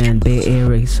 Represent Bay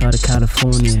Area, Southern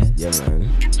California. Yeah, man.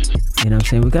 You know what I'm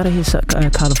saying? We gotta hit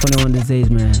California one of these days,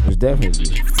 man. It's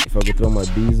definitely. If I could throw my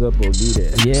bees up, I'll be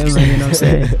there. Yeah, man, you know what I'm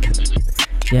saying?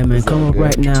 Yeah, man, come up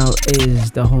right now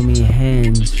is the homie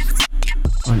Hands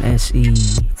on SE.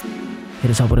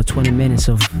 Hit us up with a 20 minutes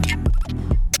of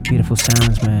beautiful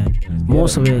sounds, man.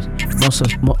 Most of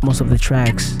the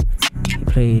tracks he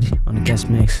played on the guest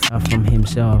mix are from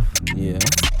himself. Yeah,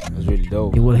 that's really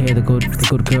dope. You will hear the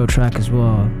good girl track as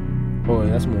well. Oh,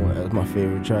 that's my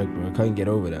favorite track, bro. I can't get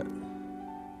over that.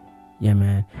 Yeah,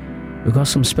 man. We got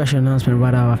some special announcement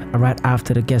right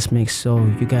after the guest mix, so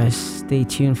you guys stay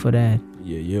tuned for that.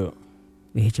 Yeah.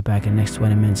 We hit you back in the next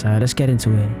 20 minutes. Alright, let's get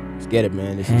into it. Let's get it,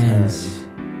 man. This is Hands.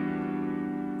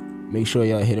 Make sure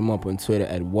y'all hit him up on Twitter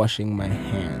at Washing My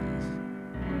Hands.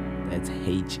 That's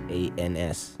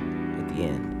HANS at the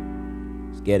end.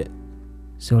 Let's get it.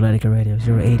 Souletiquette Radio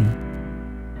 080.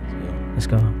 Let's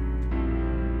go.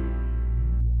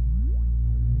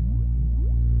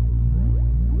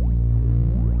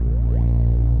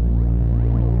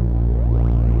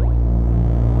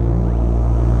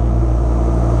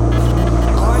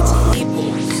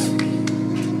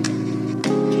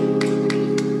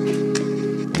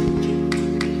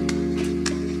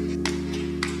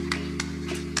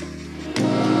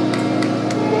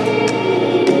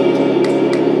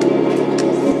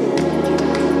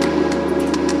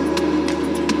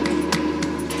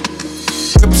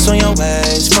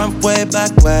 ways, front way,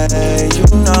 back way. You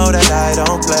know that I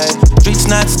don't play. Streets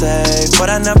not safe, but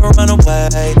I never run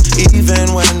away,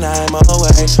 even when I'm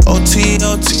away. OT,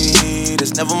 OT,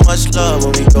 there's never much love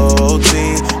when we go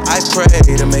OT. I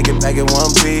pray to make it back in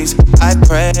one piece. I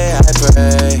pray, I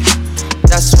pray.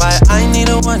 That's why I need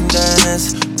a one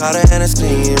dance. Got a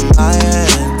Hennessy in my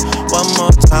hand. One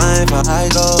more time before I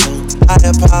go.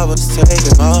 Higher powers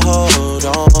taking a hold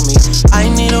on me. I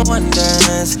need a one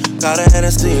dance. Got a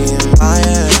Hennessy in my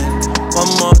hand.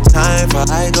 One more time before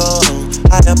I go.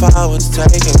 Higher powers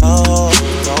taking a hold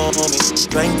on me.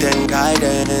 Strength and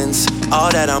guidance,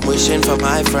 all that I'm wishing for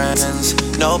my friends.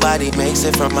 Nobody makes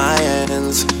it from my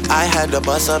ends. I had to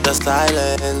bust up the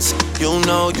silence. You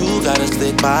know you gotta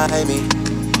stick by me.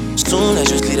 Soon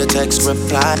as you see the text,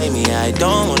 reply me. I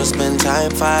don't wanna spend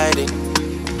time fighting.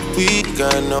 We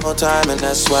got no time, and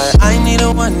that's why I need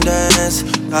a one dance.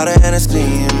 Got a Hennessy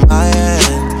in my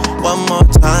hand. One more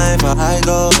time before I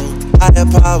go. Higher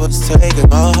powers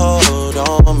taking a hold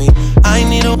on me. I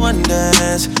need a one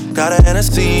dance. Got a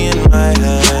Hennessy in my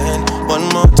hand. One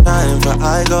more time before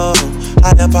I go.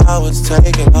 Higher powers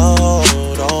taking a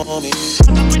hold on me.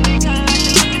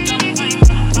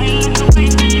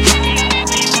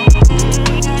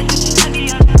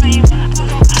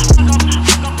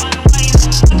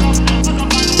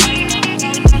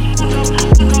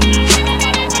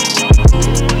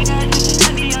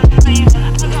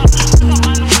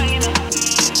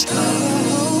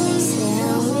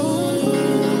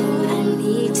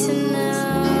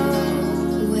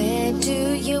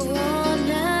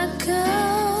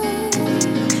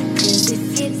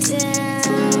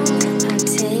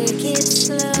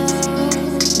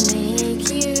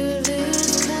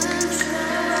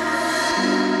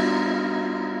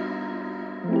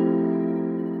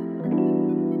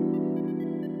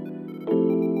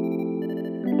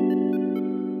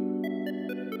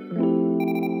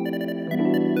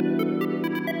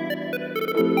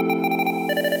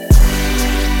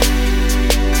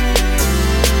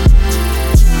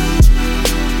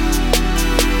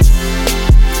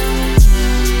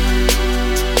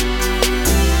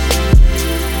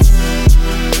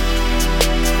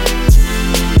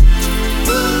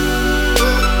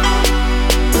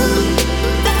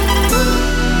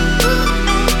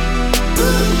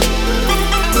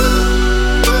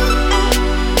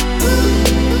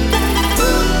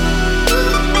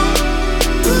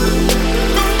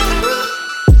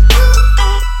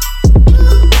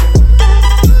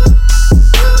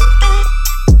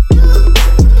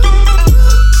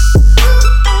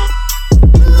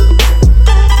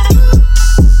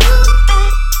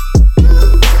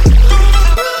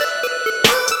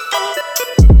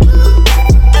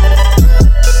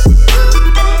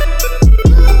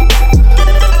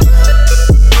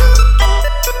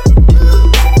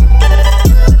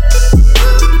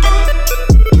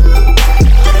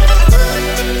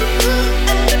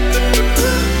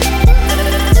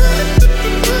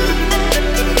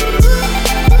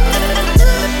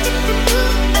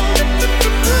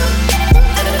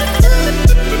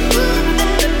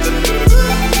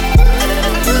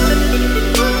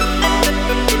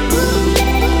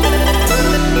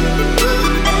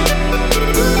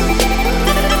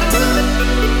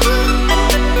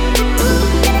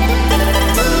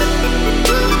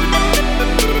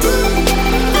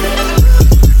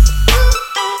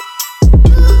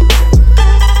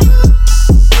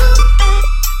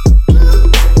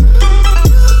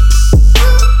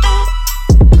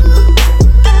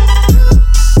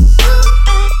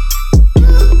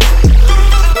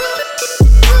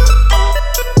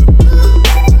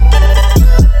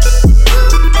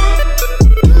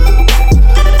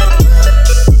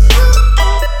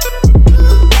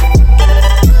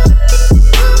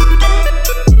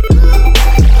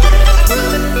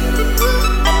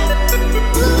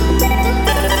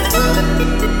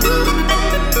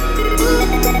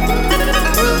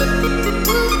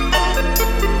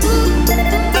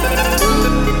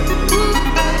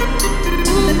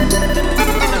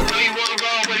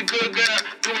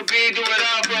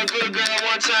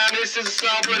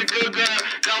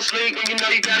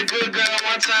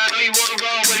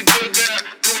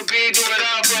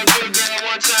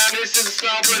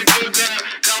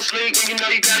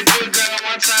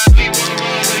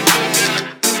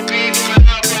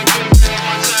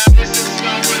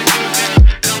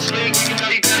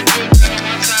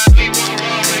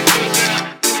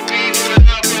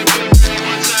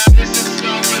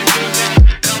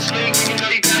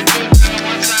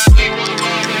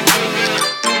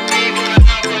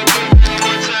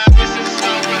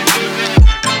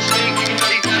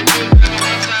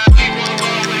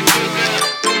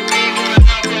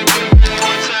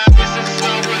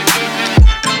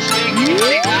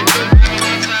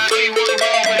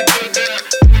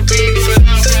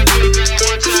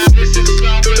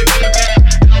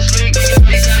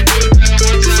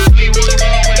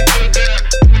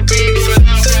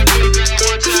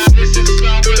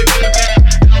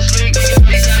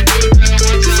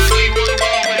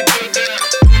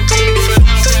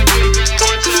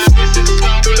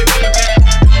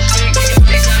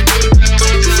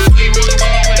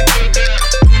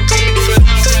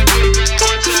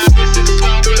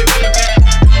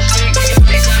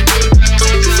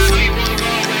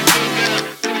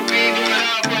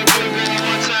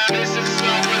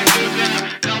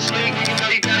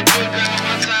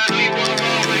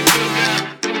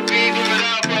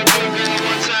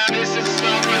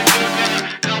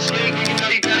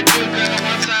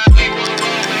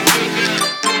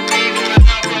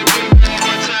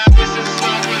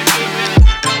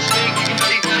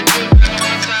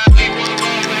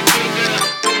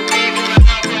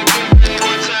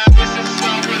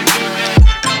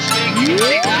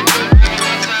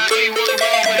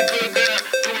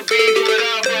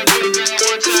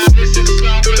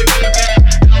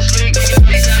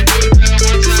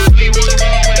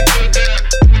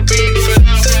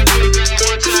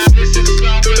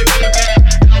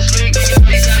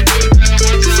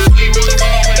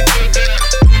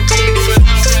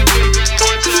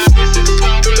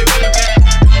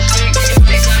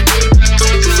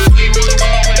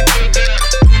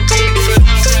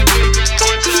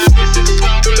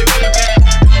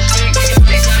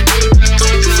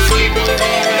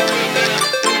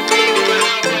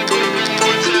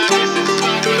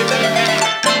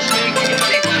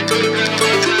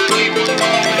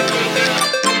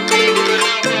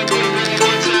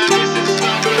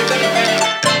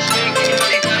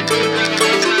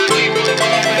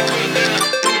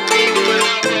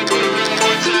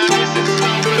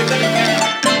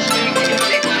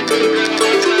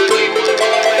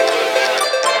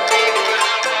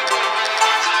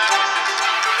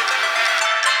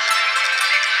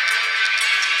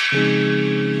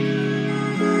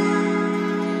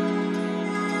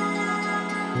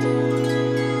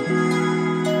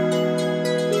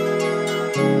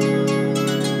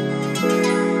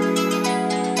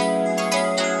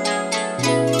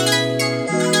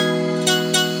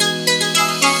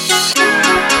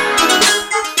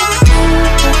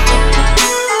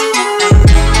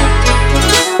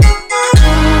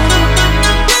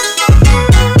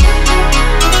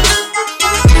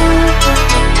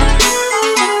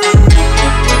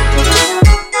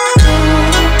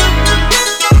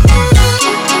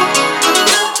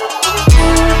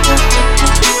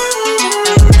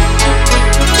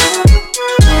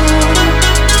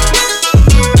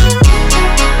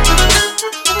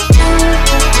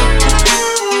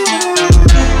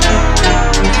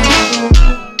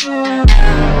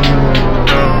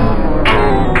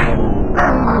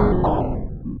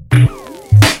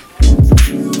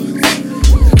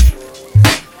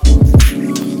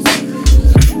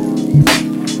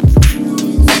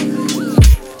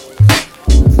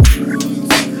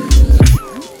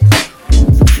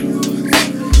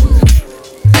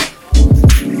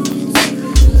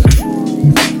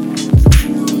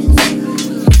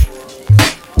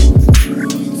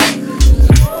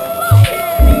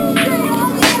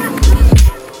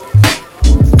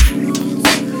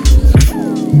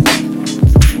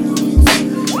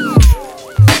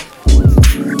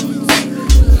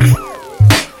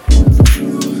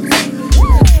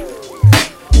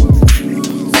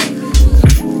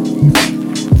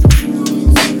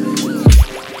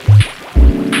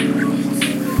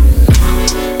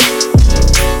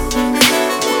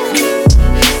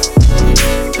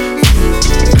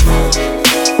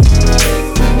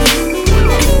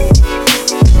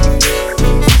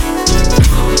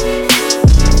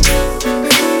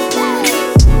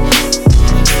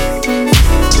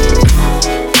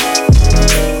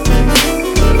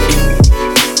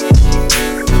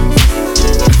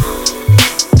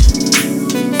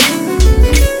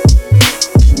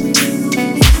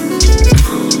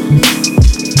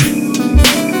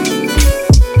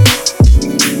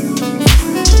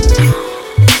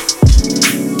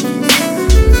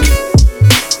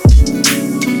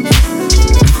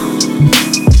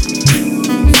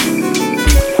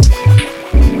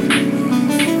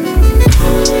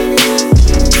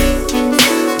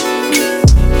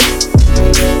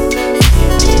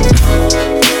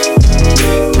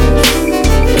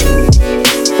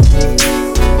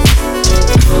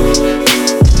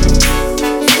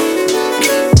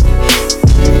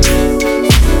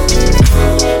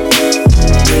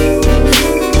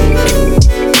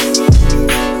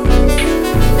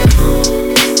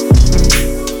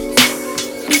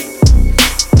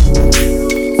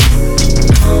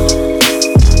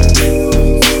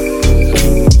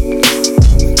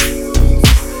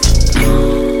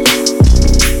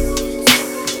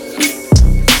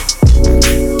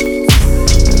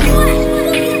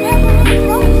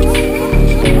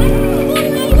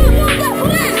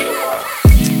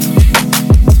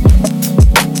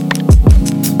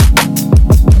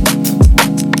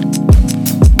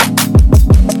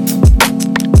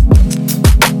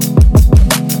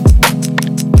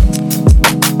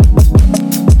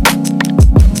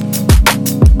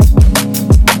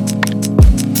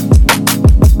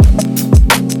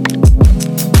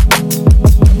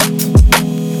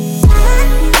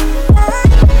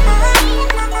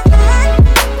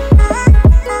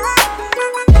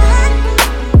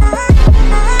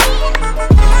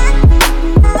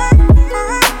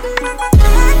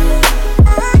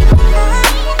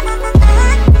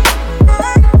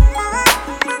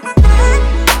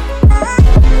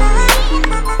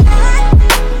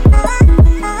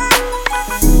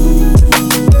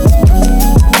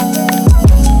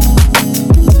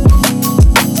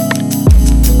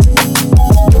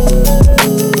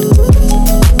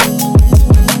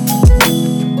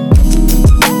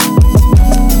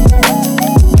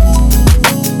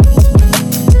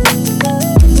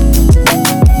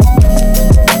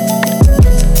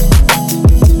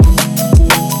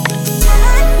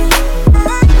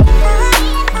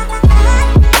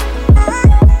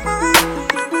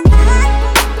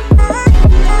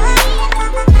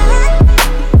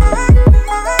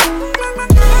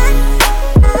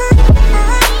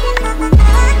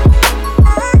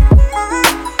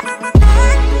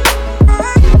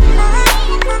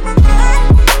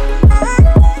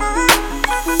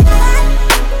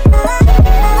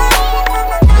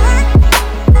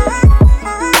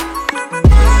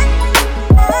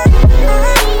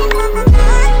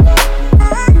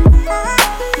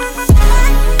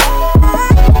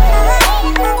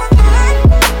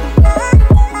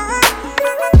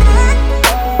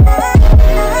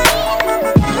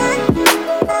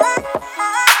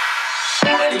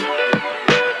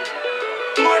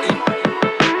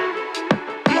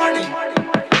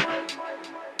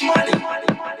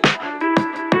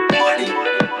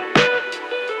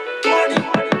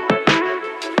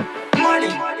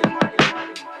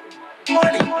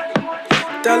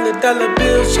 Dollar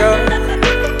bills, y'all.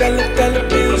 Dollar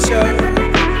bills, y'all.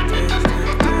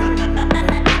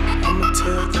 I'ma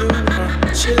tell you,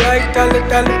 she like dollar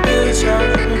bills, y'all.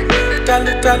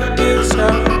 Dollar bills,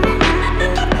 y'all.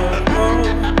 Oh,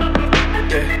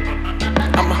 yeah.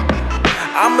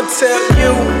 I'ma tell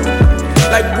you,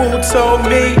 like Wu told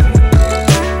me,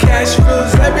 cash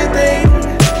rules everything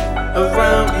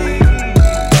around me.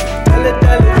 Dollar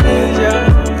bills, y'all.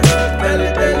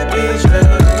 Dollar bills,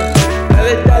 y'all.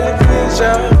 Dollar bills,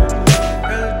 y'all.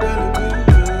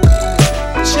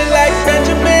 She like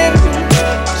Benjamin,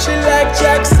 she like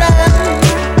Jackson.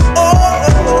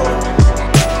 Oh.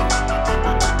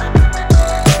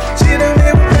 She done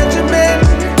with Benjamin,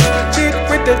 she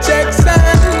with the Jackson.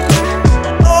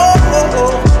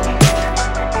 Oh.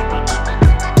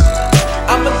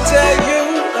 I'ma tell you,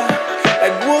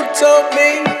 like Wu told me,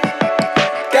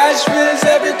 cash is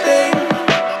everything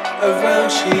around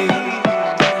she.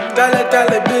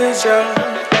 Dollar bills, y'all.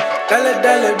 Dollar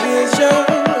bills, y'all.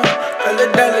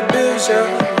 Dollar bills, y'all.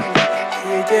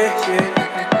 Yeah.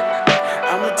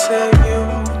 I'ma tell you,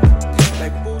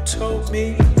 like Wu told me,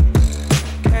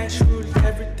 cash rules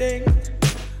everything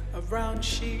around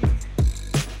she.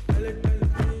 Dollar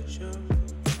bills, y'all.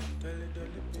 Dollar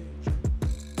bills, y'all.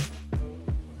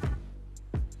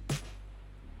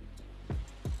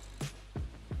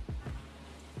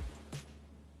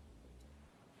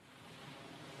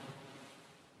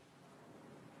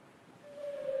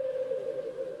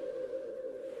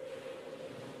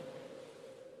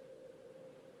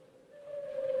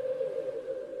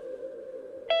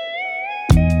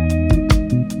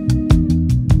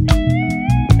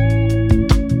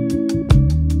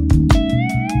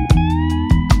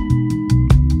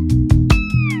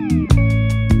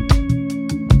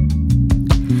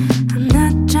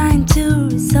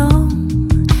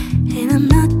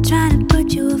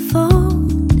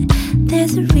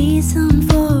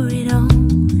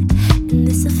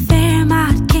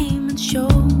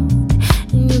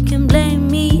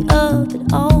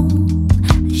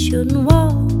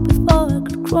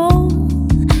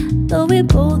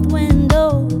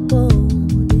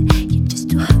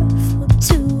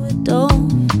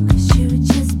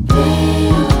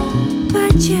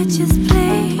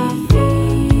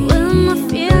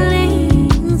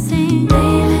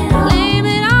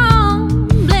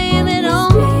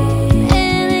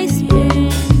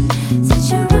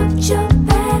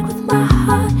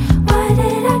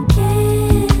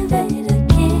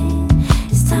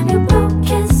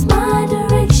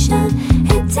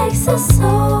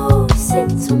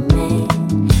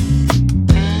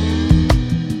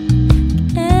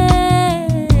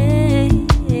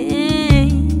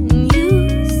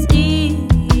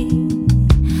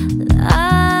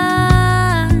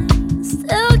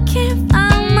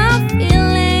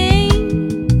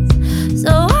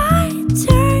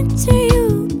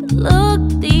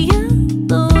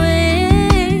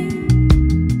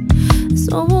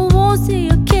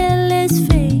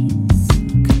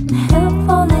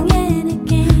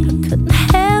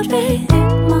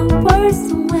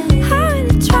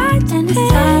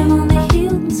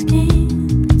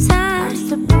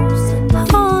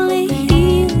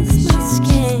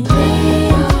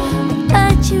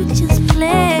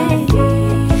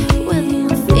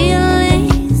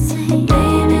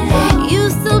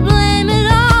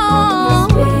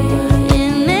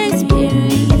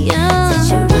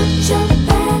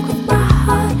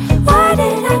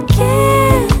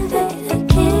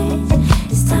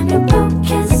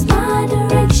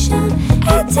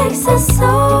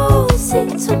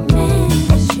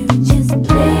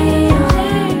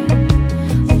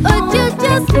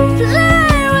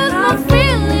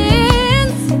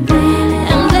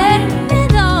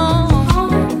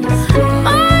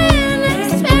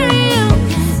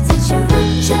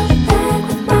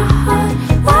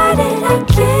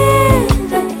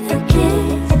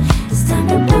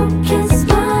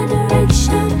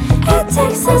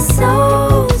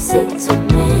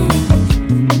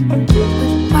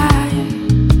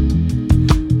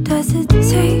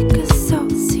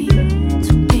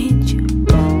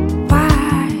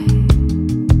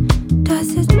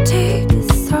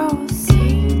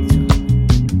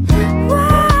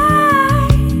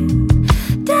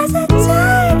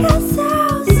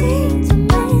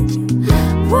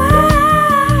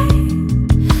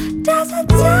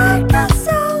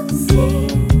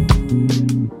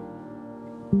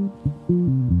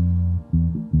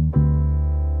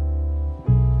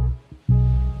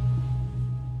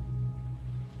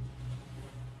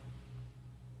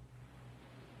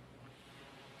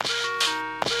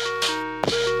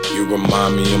 You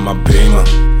remind me of my Beamer.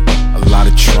 A lot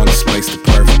of trunks makes the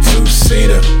perfect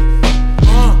two-seater.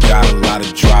 And you got a lot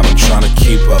of drive, I'm trying to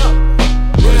keep up.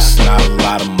 But it's not a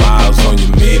lot of miles on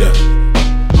your meter.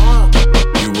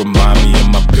 You remind me of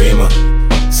my Beamer.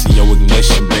 See your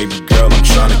ignition, baby girl, I'm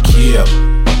trying to key up.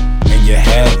 And your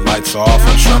headlights are off,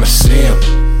 I'm trying to see 'em.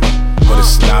 But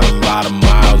it's not a lot of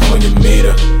miles on your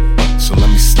meter. So let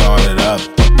me start it up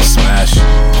and smash.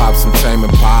 Pop some Tame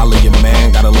Impala, your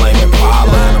man got a lame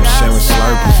Impala. And I'm sharing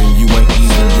Slurpees and you ain't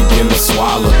even begin to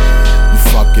swallow. You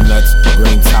fucking nuts,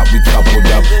 green top, we coupled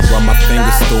up. Run my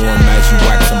fingers through 'em as you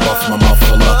wax and buff my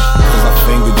muffler. Cause I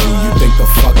fingered you, you think the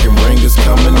fucking ring is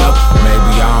coming up?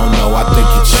 Maybe, I don't know, I think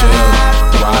you chill.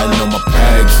 Riding on my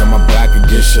pegs and my back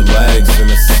against your legs. And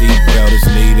a seatbelt is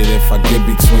needed if I get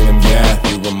between them, yeah.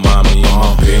 You remind me of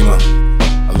my Beamer.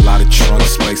 A lot of trunk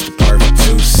space, the perfect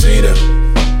two-seater.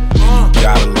 And you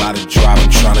got a lot of drive, I'm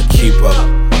trying to keep up.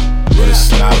 But it's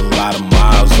not a lot of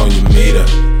miles on your meter.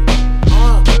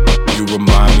 You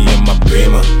remind me of my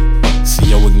Beamer. See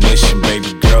your ignition,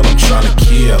 baby girl, I'm trying to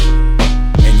key up.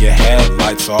 And your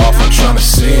headlights are off, I'm trying to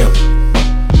see 'em.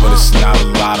 But it's not a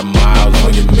lot of miles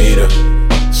on your meter.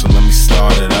 So let me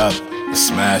start it up and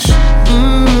smash it.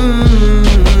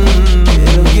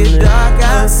 It'll get dark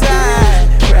outside.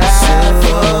 Ride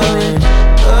for me.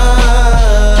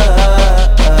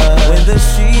 When the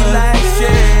street lights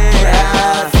shine.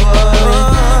 Ride for me.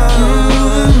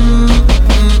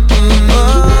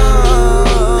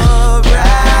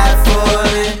 Ride for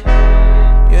me.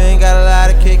 You ain't got a lot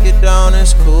to kick it down.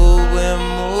 It's cool. We're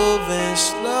moving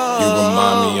slow. You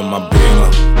remind me of my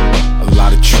Beamer. A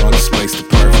lot of trunk space, the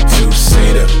perfect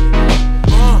two-seater.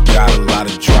 And you got a lot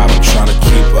of drive, I'm trying to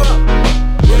keep up.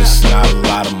 But it's not a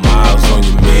lot of miles on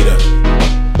your meter.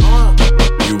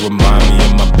 You remind me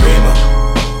of my Beamer.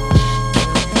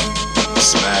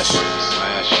 Smash it,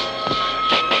 smash it.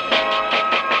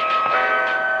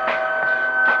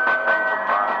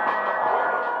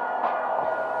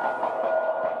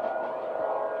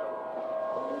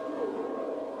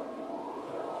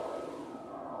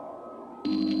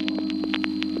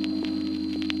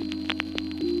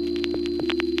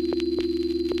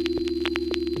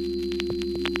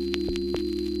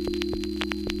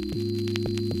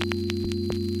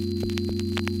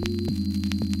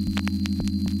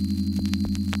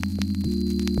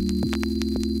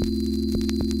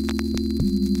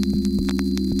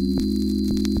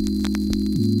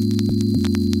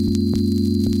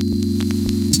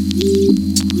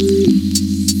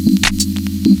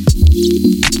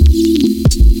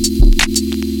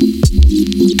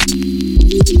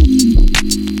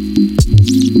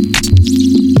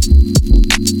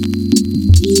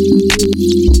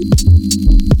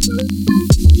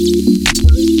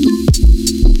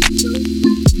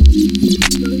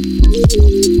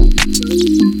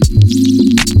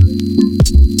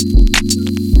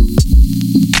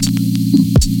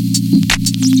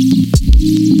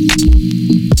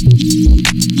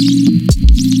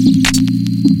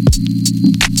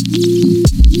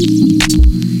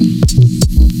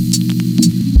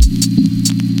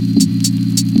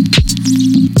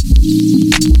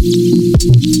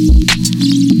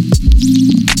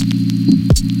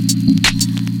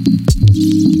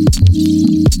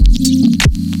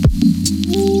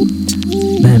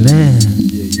 Man.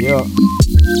 Yeah.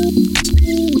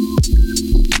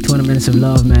 20 minutes of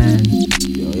love, man.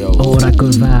 Yo. All that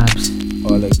good vibes.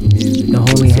 All that good music. The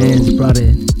Holy Hands brought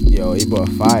it. Yo, he brought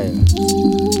fire.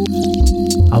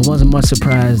 I wasn't much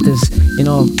surprised.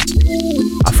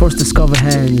 I first discovered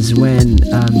Hands when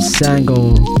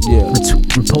Sango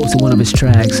reposted one of his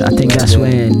tracks. I think that's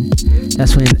when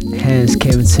Hands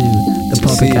came into the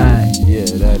public eye. Yeah,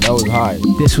 that was hard.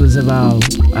 This was about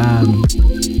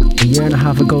a year and a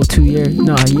half ago, a year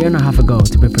and a half ago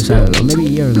to be precise, or maybe a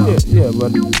year ago. Yeah,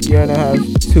 but a year and a half,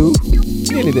 2,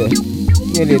 nearly there.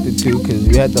 Nearly at the 2, because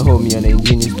we had the homie on the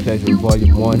Ingenious Pleasure,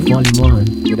 Volume 1.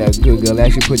 With that good girl. I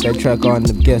actually put that track on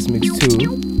the guest mix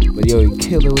too. But yo, he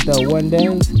killed it with that One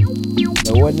Dance.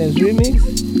 That One Dance remix.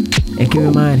 And keep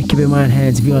in mind,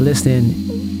 Hands, if you're listening,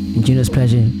 Ingenious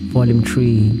Pleasure, Volume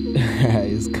 3.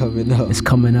 It's coming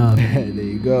up. There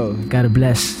you go. Gotta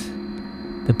bless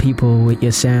the people with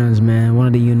your sounds, man. One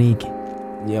of the unique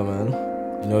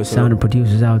sound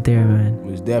producers out there, man.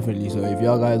 Most definitely. So if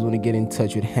y'all guys want to get in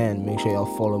touch with Hand, make sure y'all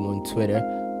follow him on Twitter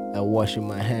at Washing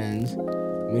My Hands.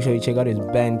 Make sure you check out his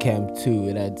Bandcamp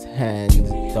too. That's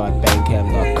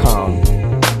hands.bandcamp.com.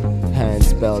 Hands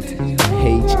spelled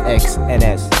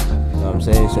HXNS. You know what I'm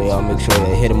saying? So y'all make sure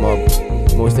you hit him up.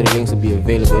 Most of the links will be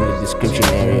available in the description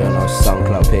area on our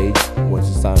SoundCloud page once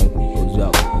the sound goes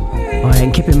up. Alright,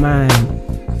 and keep in mind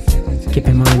you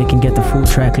can get the full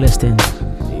track listing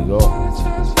there you go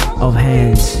of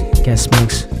Hands guest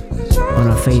mix on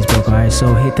our Facebook, alright?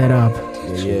 So hit that up.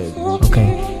 Yeah.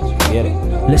 Okay. Get it.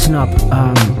 Listen up.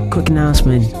 Quick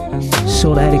announcement.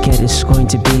 Souletiquette is going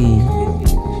to be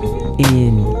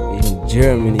in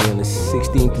Germany on the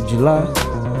 16th of July.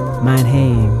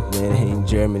 Mannheim,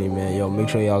 Germany, man. Yo, make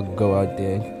sure y'all go out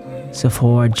there. So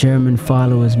for our German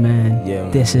followers, man,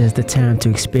 this is the time to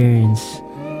experience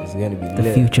It's gonna be the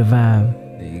lit. future vibe.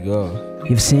 There you go.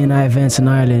 You've seen our events in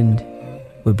Ireland.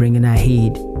 We're bringing that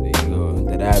heat. There you go.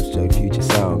 That abstract future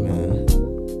sound, man.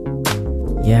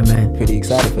 Yeah, man. Pretty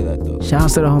excited for that, though.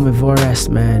 Shouts to the homie Vorest,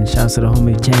 man. Shouts to the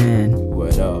homie Jan.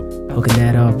 Word up. Hooking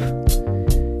that up. You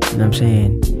know what I'm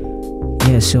saying?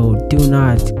 Yeah, so do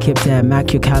not keep that.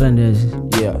 Mark your calendars.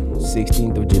 Yeah,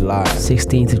 16th of July.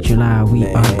 16th of July, we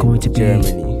are going to be in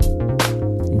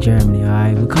Germany,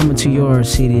 alright? We're coming to your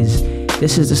cities.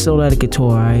 This is the Souletiquette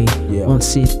tour, alright? Yeah.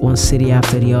 One city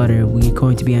after the other. We're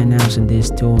going to be announcing this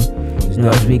tour. You know,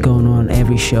 as we going on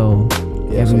every show,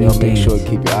 Yeah, every so new y'all day. make sure to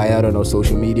keep your eye out on our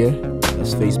social media.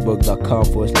 That's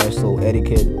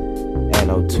facebook.com/Souletiquette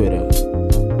and on Twitter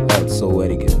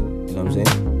 @Souletiquette. You know what I'm saying?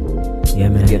 Yeah,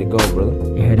 man. Get it going, brother.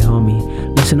 You heard it, homie.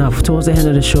 Listen up, towards the end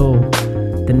of the show,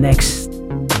 the next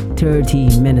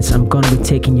 30 minutes, I'm gonna be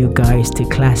taking you guys to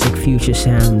classic future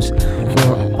sounds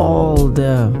for all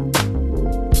the...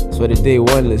 So for the day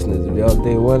one listeners, if y'all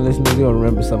day one listeners, you're gonna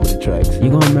remember some of the tracks.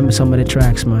 You're gonna remember some of the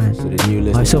tracks, man. So the new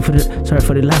listeners. Alright, so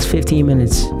for the last 15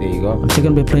 minutes, there you go. I'm still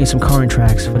gonna be playing some current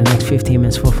tracks for the next 15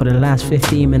 minutes. For the last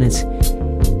 15 minutes,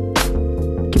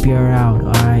 keep your ear out,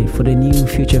 alright? For the new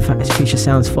future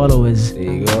sounds followers, there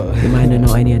you go. You might not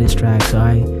know any of these tracks,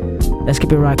 alright? Let's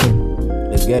keep it rocking.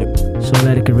 Let's get it.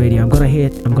 Souletiquette Radio. I'm gonna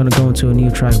go into a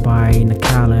new track by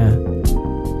Nakala.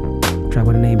 Track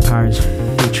with the name Paris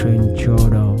featuring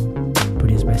Jordo.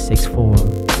 Produced by 6-4.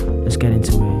 Let's get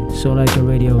into it. Souletiquette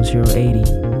Radio 080.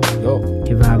 Yo.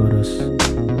 Que vibe with us.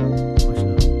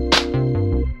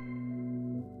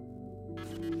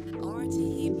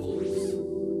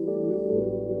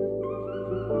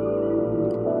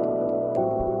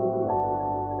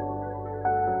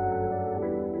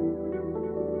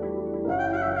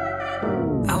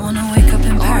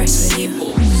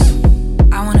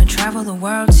 The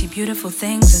world, see beautiful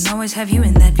things, and always have you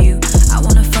in that view. I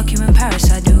wanna fuck you in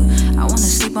Paris, I do. I wanna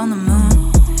sleep on the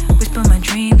moon, whisper my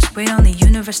dreams, wait on the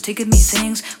universe to give me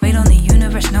things. Wait on the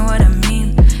universe, know what I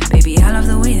mean. Baby, I love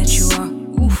the way that you are.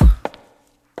 Oof.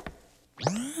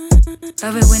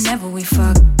 Love it whenever we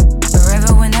fuck,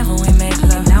 forever whenever we make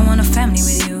love. I want a family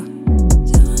with you.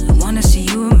 I wanna see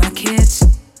you with my kids.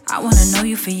 I wanna know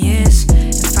you for years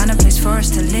and find a place for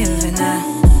us to live. And I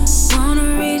wanna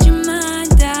read your mind.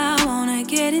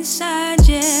 Get inside,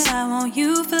 yeah, I want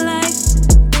you for life.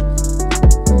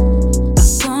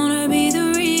 I wanna be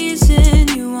the reason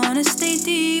you wanna stay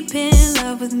deep in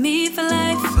love with me for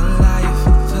life. For life,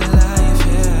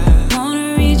 yeah.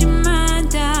 Wanna read your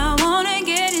mind, I wanna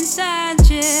get inside,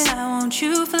 yeah, I want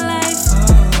you for life.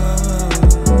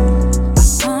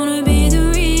 I wanna be the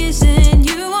reason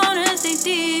you wanna stay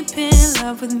deep in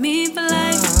love with me for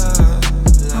life.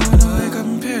 I wanna wake up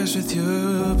in Paris with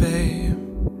you, babe.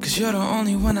 Cause you're the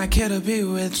only one I care to be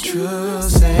with, true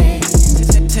say.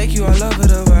 Take you all over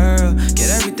the world, get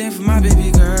everything from my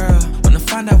baby girl. Wanna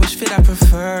find out which fit I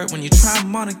prefer. When you try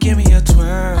them on, give me a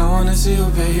twirl. I wanna see you,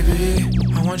 baby,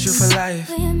 I want you for life.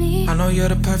 I know you're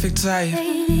the perfect type.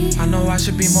 I know I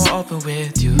should be more open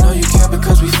with you. Know you care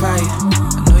because we fight.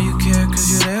 I know you care cause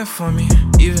you're there for me,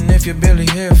 even if you barely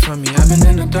hear from me. I've been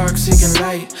in the dark seeking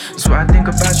light, that's why I think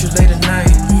about you late at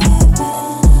night.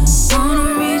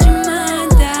 Wanna read your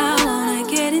mind, I wanna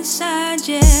get inside,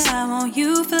 yeah, I want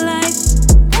you for life.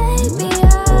 Baby, I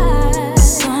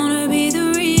wanna be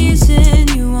the reason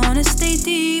you wanna stay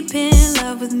deep in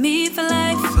love with me for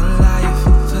life. For life,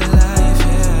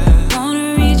 yeah.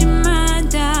 Wanna read your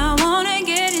mind, I wanna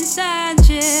get inside,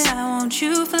 yeah, I want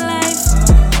you for life.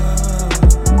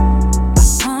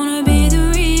 I wanna be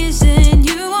the reason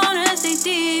you wanna stay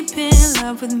deep in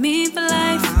love with me for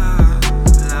life.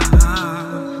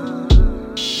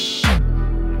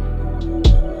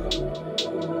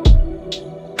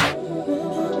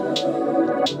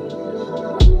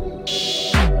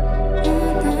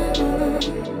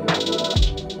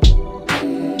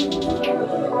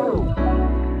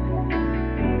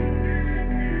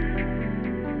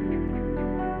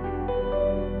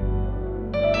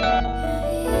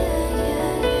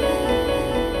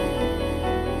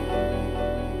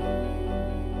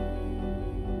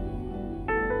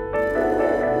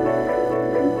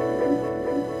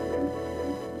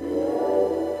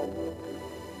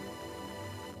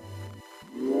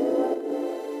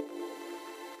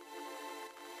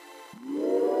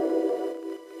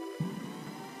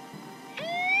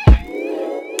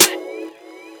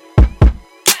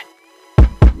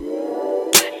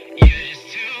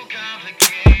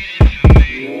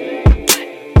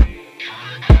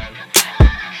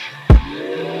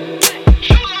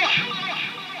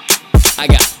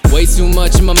 way too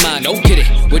much in my mind, don't get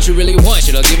it. What you really want,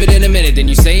 shit, I'll give it in a minute. Then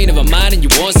you say you never mind and you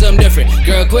want something different.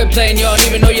 Girl, quit playing, you don't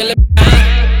even know you're living.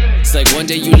 It's like one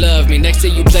day you love me, next day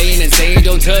you playing and saying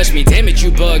don't touch me. Damn it,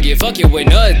 you bug it, fuck it with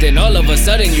nothing. All of a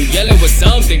sudden you yelling with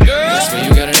something, girl. That's why you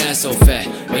got an ass so fat.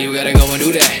 Why you gotta go and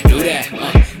do that, do that?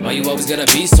 Why you always gotta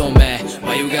be so mad?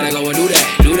 Why you gotta go and do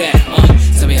that, do that?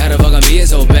 Tell me how the fuck I'm being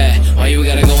so bad. Why you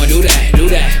gotta go and do that, do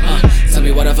that? Tell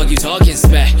me why the fuck you talking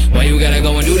smack. Why you gotta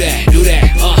go and do that, do that?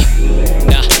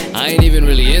 Nah, I ain't even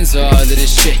really into all of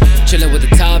this shit. Chillin' with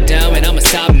the top down, and I'ma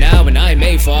stop now. And I ain't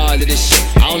made for all of this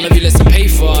shit. I don't love you, let's pay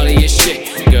for all of your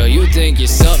shit. Girl, you think you're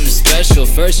something special.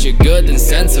 First you're good, then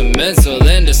sentimental.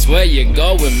 Then to swear you're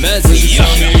going mental. You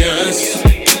tell me yes,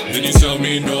 then you tell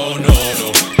me no, no,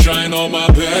 no. Trying all my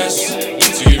best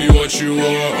to give you what you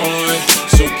want.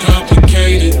 So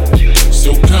complicated,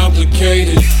 so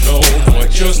complicated. No, no, I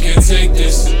just can't take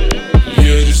this.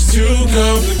 You're just too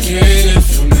complicated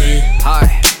for me.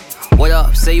 Hi, what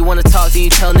up? Say you wanna talk, then you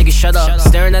tell nigga shut up.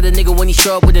 Staring at a nigga when he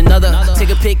show up with another. Take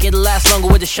a pic, it'll last longer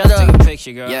with the shut up. Take a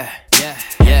picture, girl. Yeah.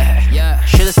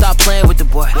 Should've stopped playing with the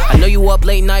boy. I know you up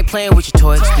late night playing with your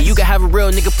toys, but you can have a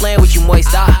real nigga playing with you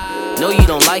moist. Know you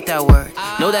don't like that word.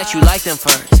 Know that you like them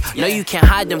first. Know you can't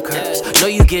hide them curves. Know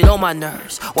you get on my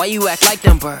nerves. Why you act like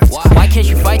them birds? Why can't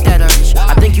you fight that urge?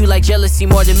 I think you like jealousy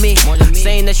more than me.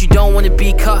 Saying that you don't wanna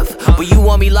be cuffed, but you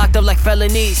want me locked up like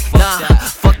felonies. Nah,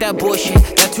 fuck that bullshit.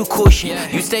 That too cool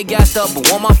shit. You stay gassed up, but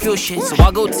want my fuel shit. So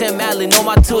I go Tim Allen on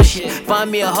my tool shit.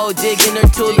 Find me a hoe digging her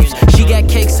tulips. She got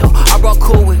cake, so I brought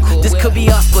Cool Whip. This could be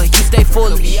us, but you stay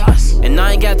foolish. And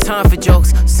I ain't got time for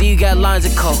jokes. See you got lines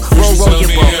of coke. Roll your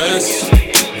boat. Yes,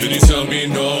 then you tell me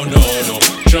no, no, no.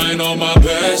 Trying all my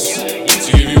best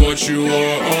to give you what you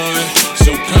want.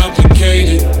 So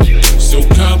complicated, so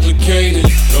complicated.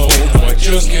 No, no, I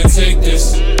just can't take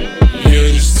this. You're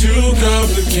just too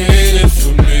complicated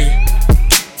for me.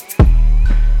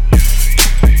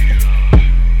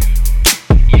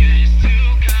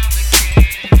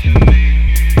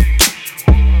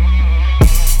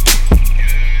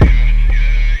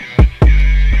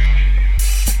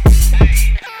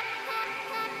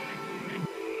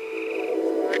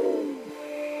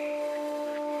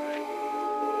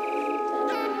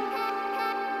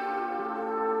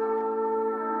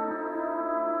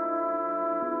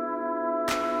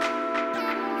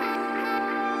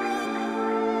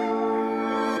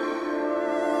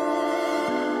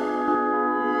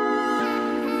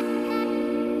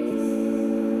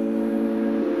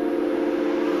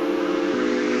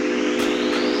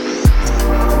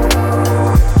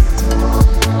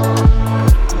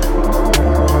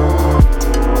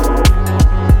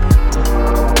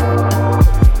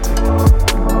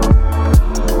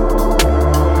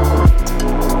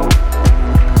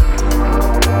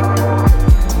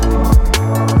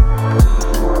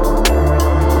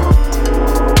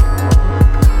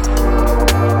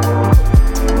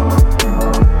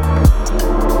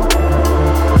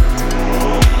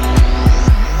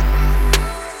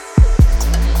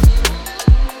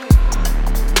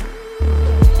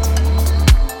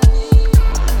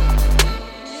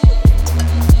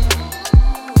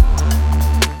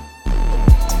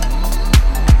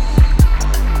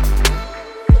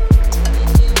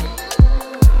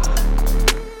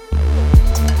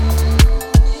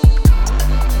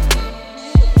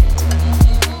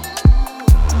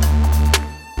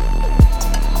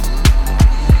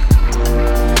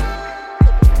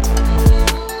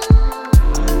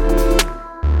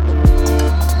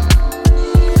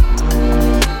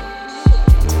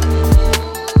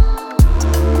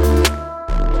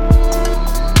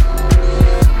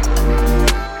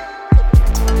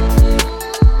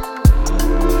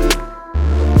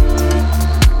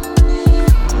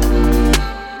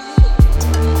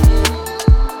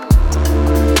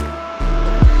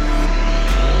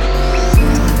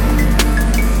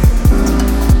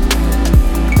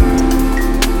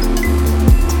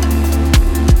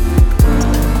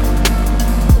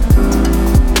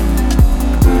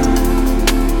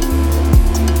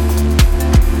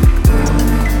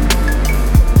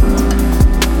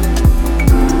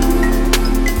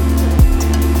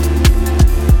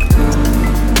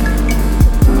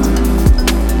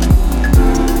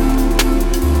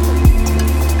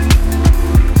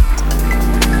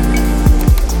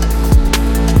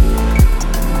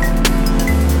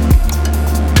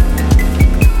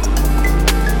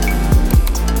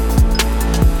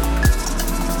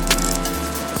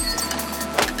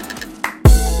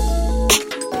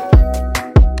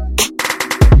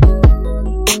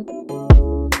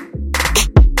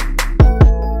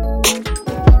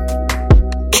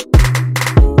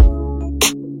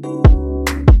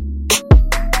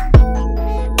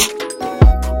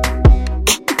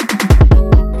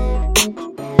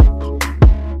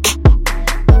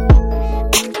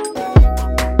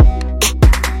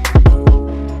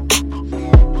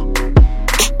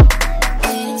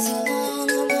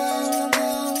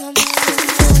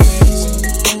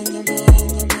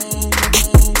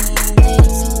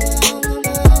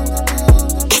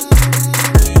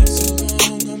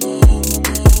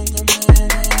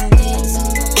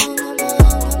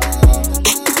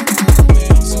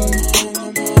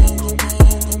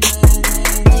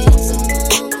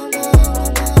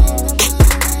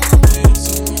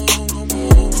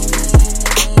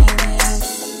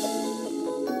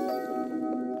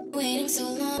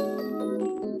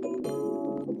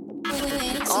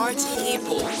 RTE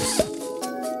Pulse.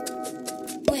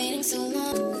 Waiting so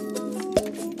long.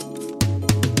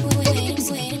 Waiting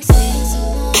so long.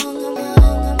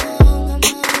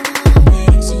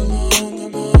 Waiting so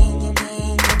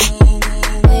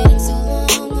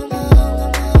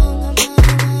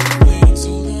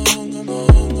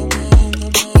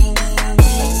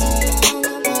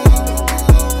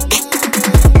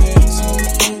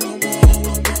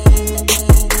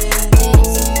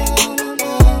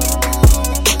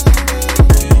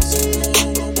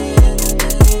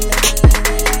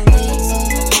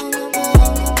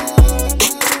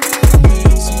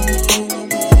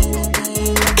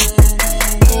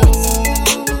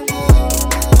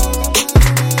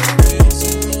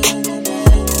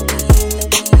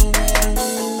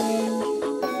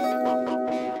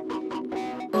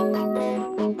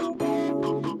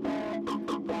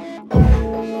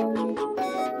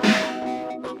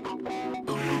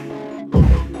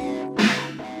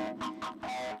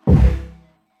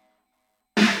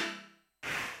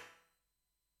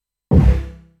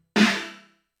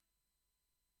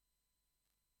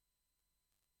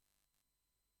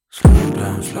Slow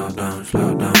down, slow down,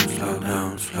 slow down, slow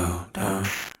down, slow down.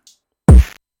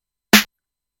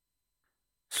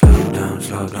 Slow down,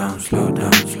 slow down, slow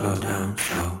down, slow down,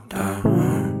 slow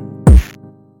down.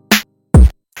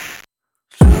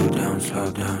 Slow down,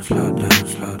 slow down, slow down,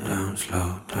 slow down,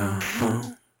 slow down.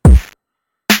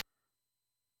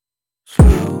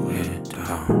 Slow it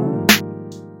down.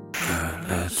 God,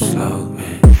 let's slow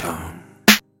it down.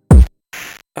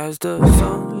 As the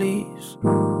sun leaves,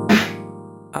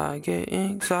 I get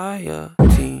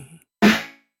anxiety,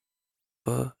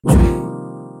 but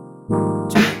you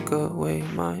take away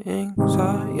my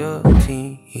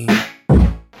anxiety.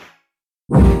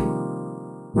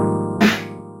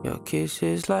 Your kiss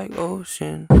is like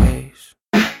ocean waves,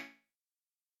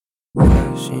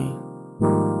 crashing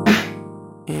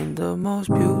in the most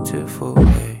beautiful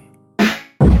way.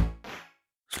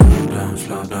 Slow down,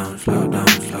 slow down, slow down,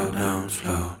 slow down,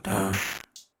 slow down.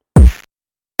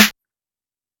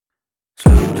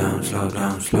 Slow down, slow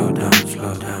down, slow down,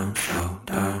 slow down, slow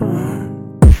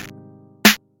down.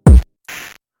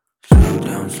 Slow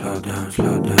down, slow down,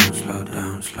 slow down, slow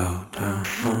down, slow down.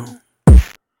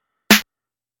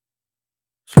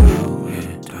 Slow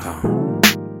it down.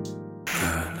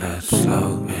 God, let's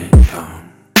slow it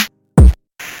down.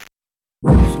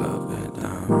 Slow it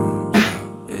down,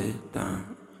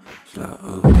 slow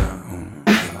it down, slow down,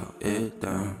 slow it down,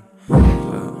 slow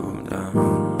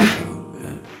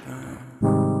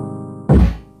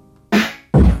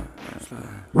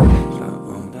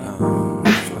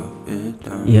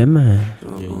down. Yeah, man.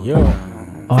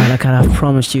 Alright, like I've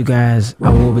promised you guys, I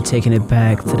will be taking it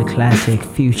back to the classic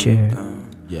Future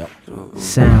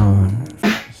sound.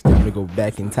 It's time to go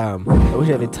back in time. I wish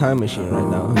I had a time machine right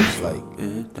now. It's like,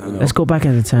 you know. Let's go back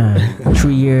in the time.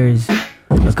 3 years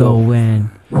ago when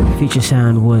Future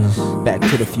sound was Back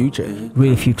to the Future.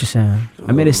 Really Future sound.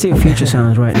 I mean, it's still Future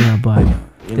sounds right now, but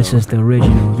this is the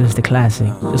original. This is the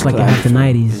classic. Just like you have the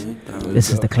 90s. This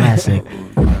is the classic.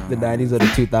 The 90s or the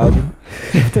 2000s.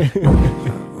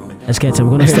 Let's get to it. We're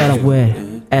going to start off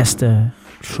with Esther,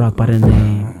 track by the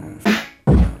name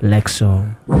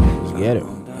Lexo. Let's get it.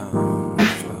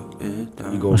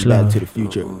 You go back to the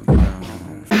future.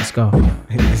 Let's go.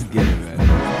 Let's get it, man.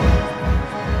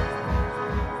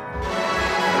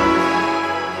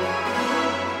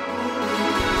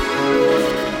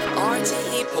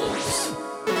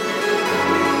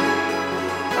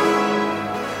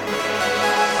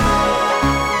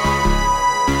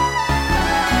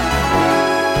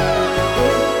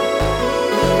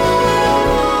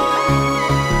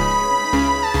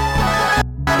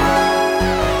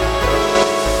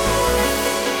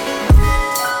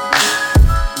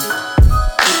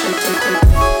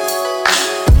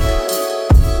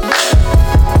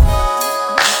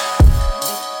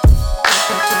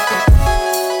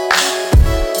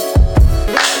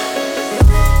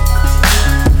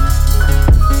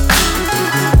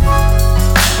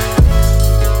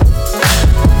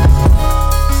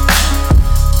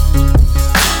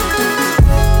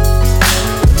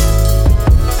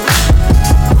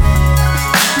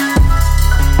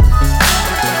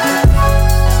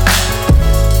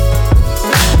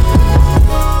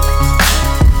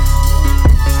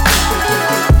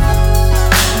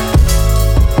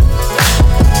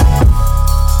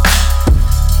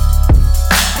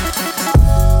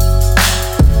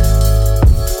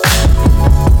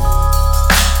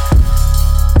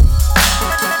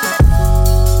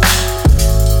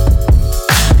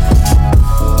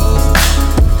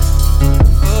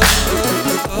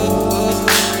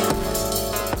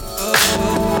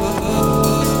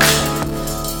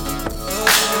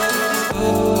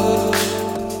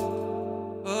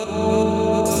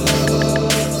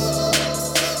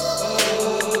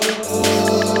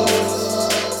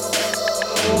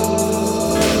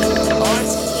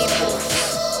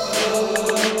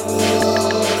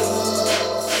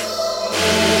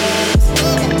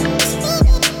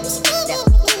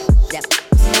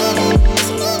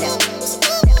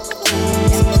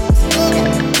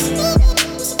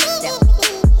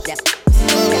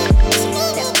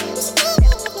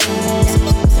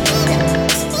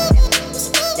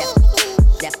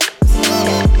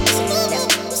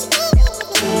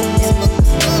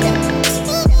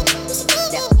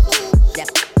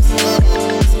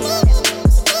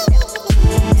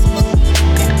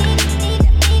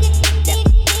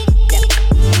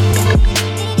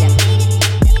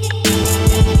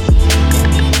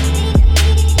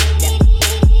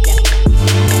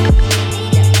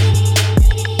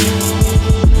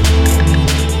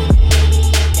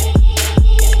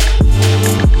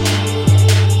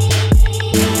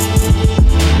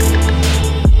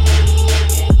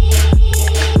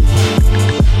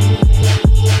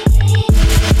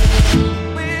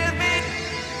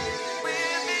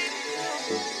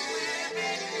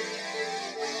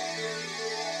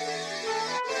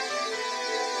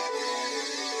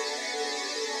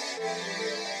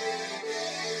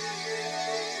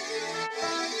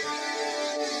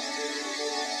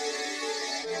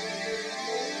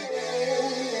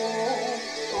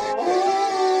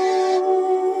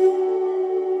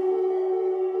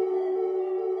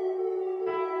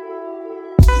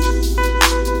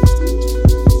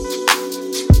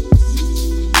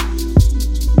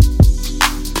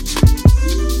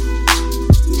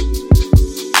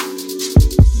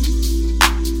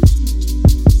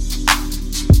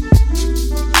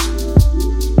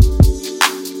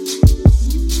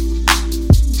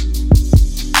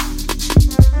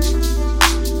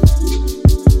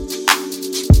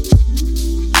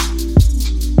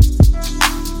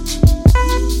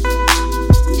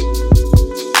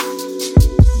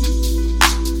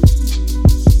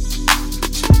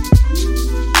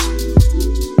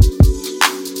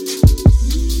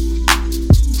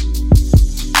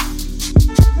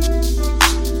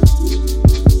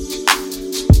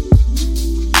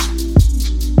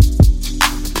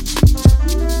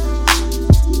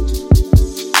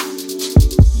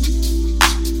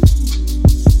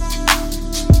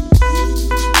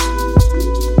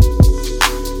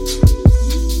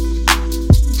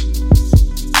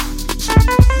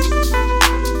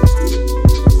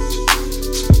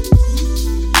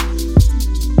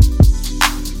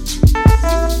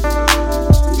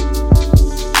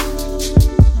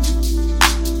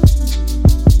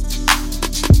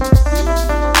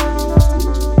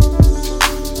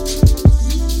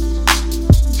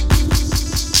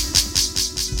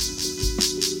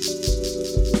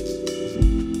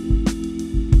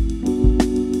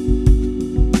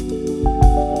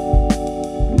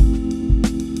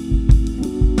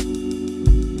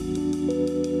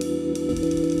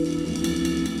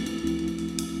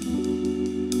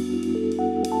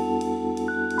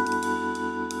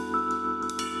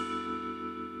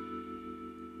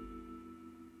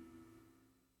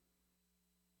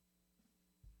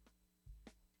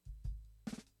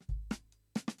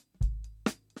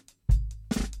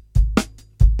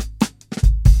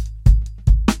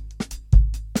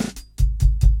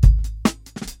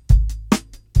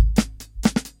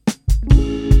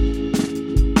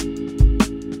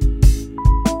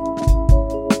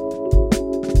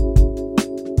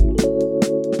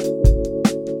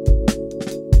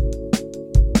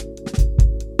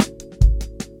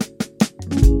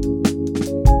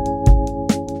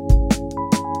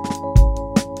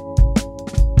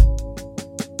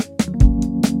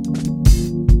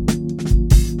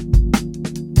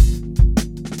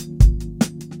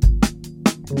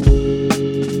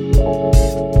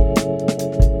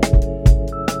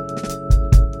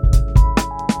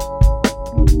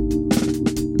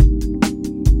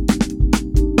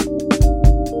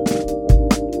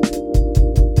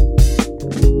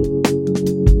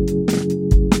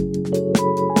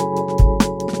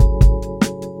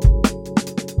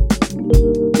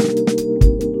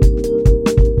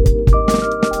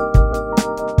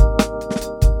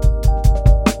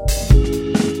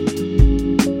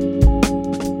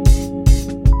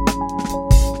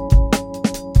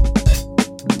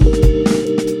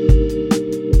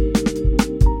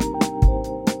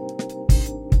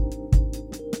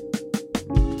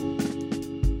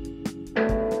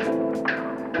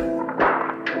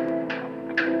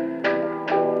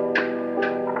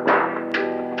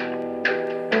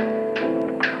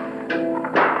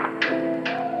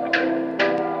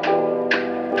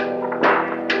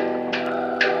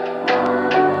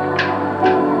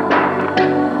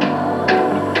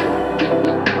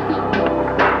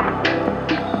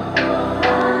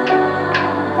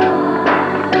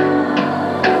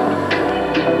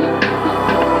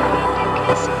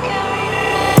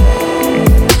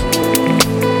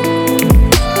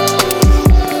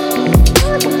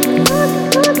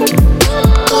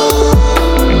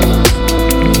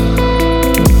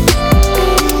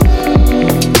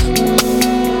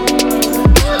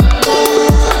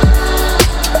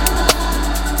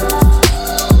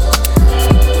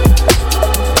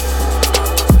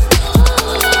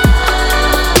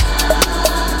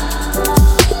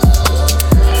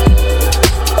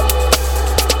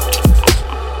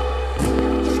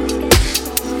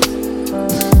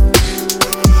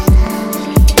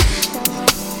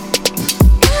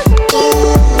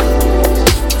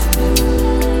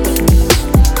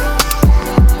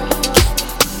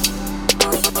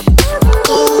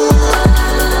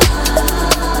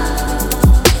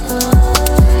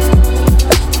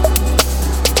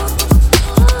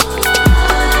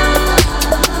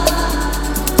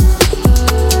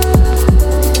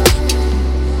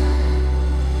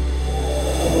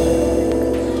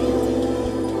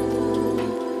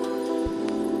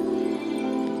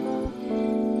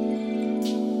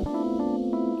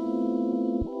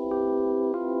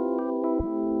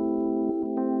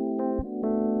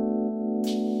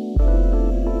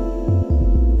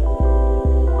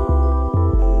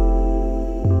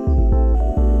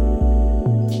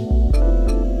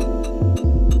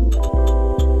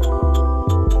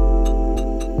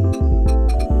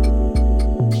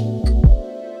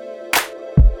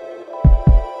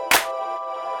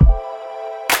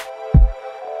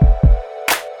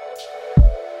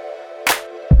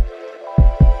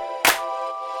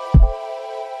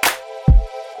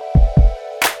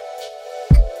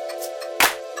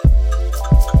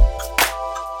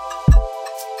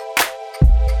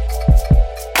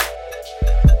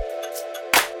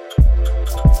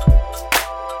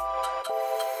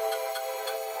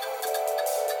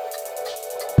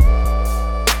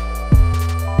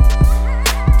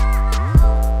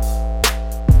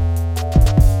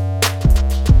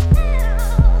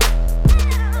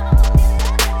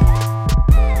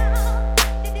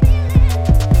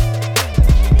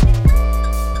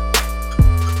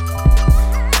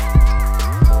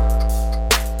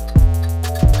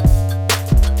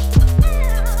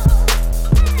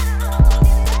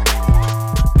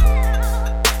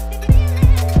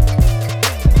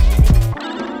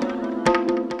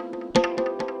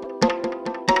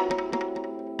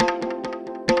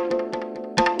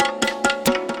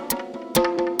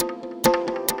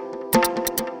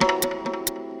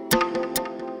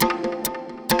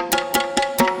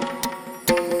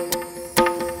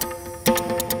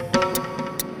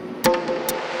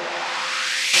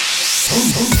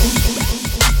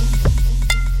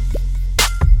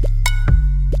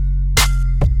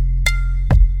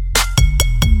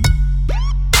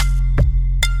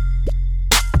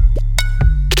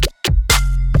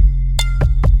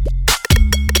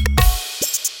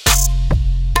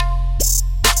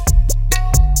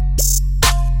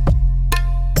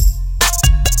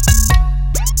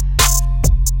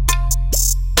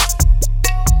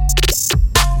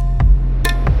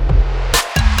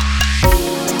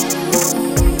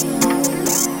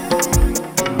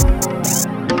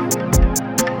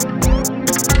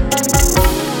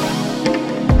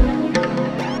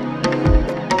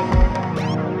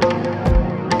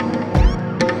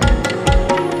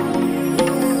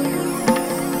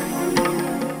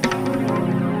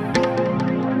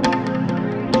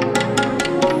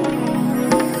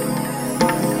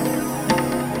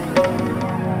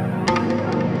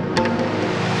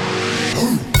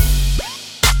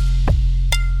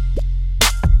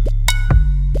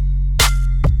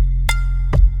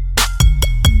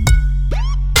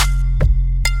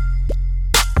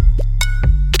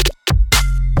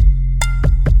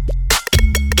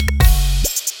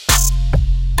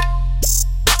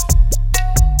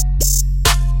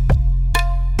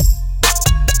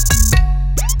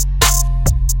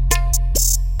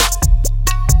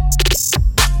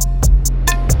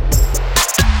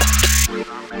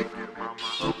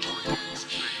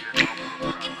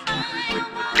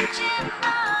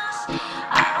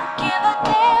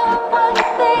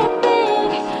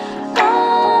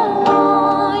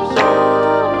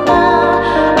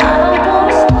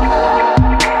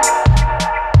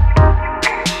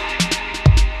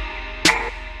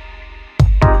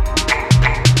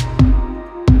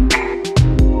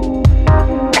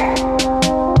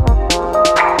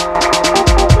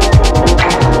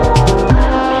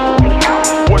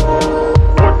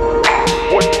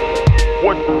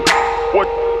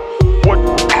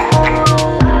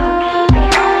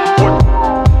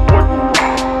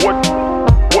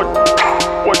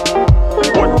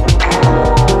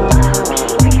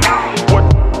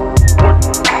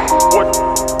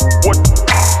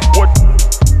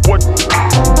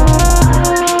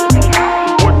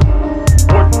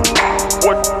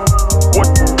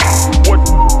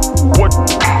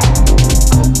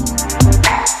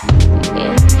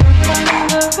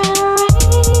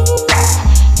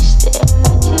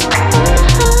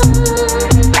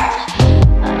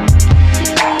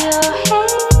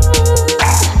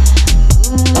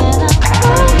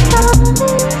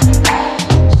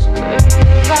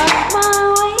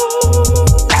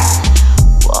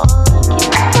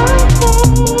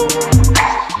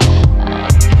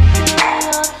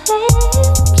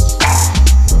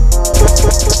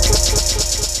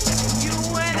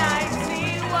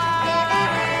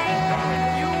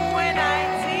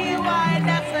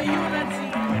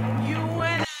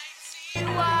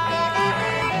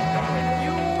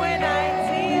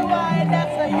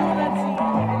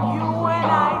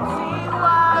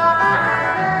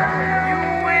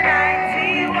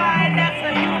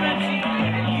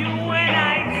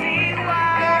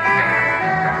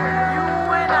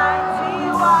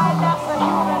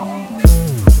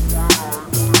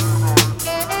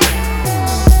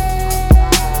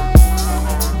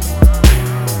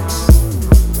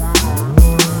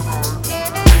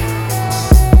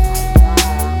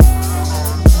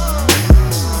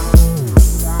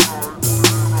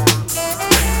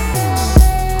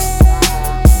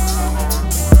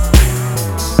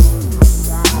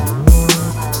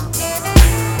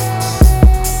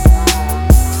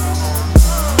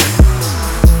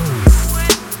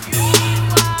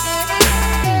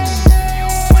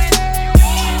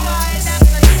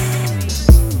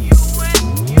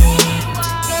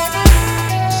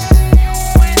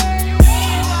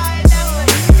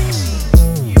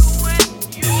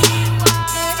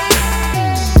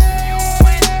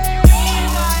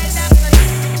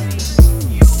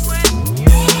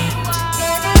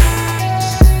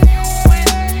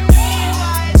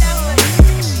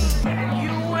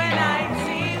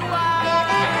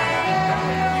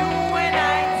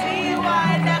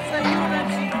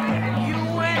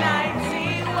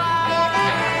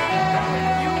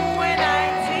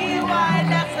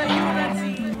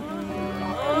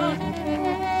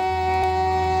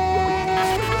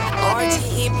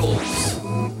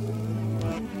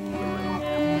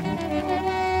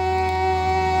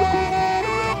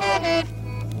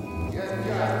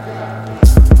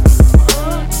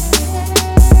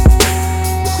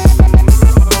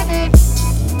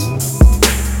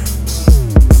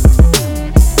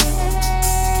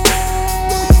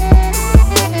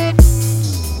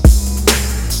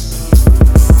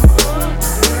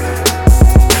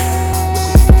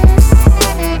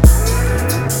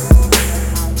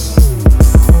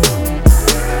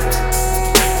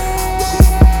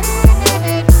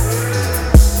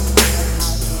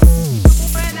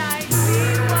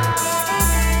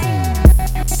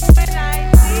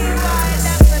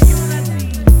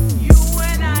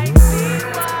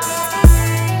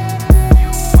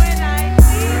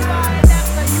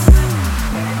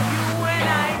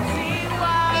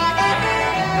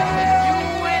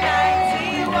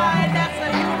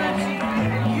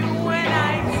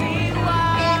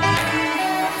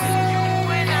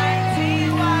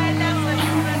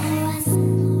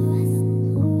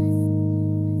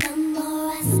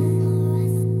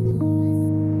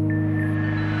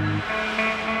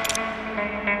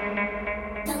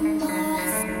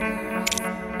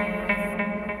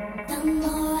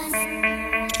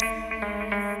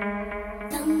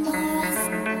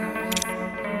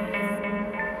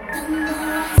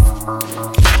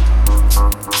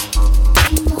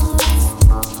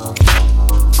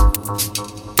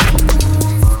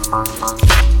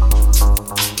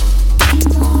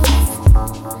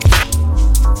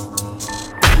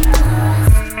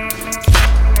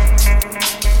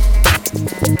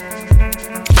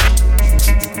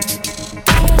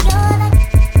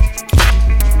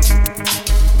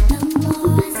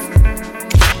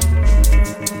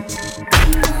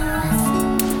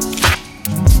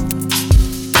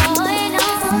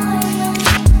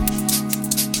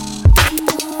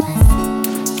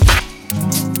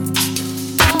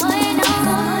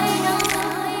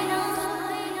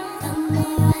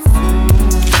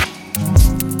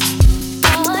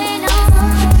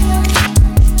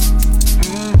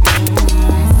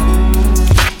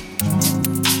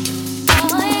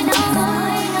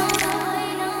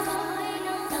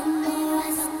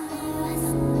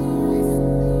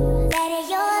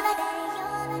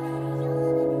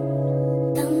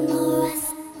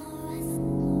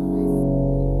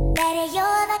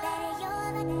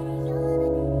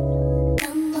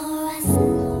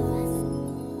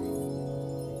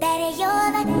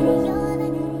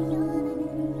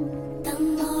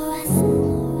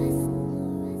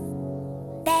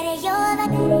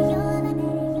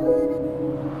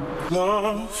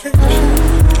 Man.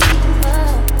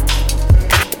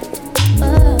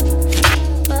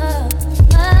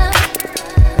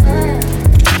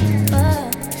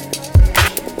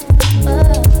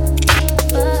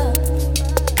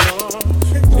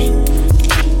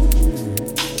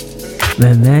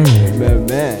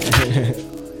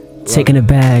 Taking it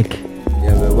back.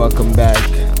 Yeah, man, welcome back.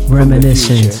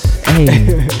 Reminiscence. Hey,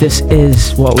 this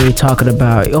is what we're talking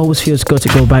about. It always feels good to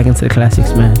go back into the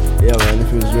classics, man. Yeah, man, it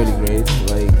feels really great.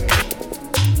 Like,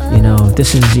 you know,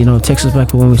 this is, you know, takes us back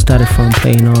to when we started from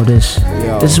playing all this.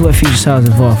 Yo. This is where Future Sounds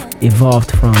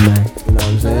evolved from, man. You know what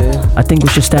I'm saying? I think we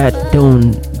should start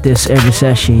doing this every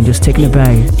session, just taking it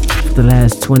back for the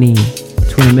last 20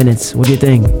 minutes. What do you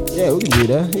think? Yeah, we can do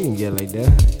that. We can get like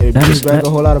that. It brings back a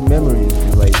whole lot of memories.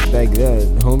 Like back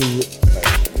then, the homies,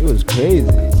 like, it was crazy.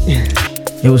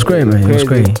 It was great, man. It was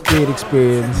great. Great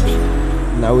experience.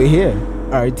 Now we're here.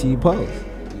 RT Pulse.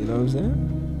 You know what I'm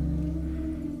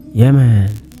saying? Yeah, man.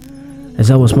 As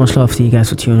always, much love to you guys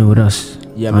for tuning with us.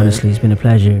 Yeah, man. Honestly, it's been a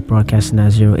pleasure broadcasting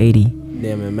at 080.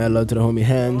 Yeah, man. Mad love to the homie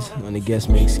Hands on the guest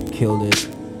mix. Killed it.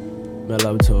 Mad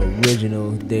love to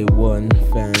original day one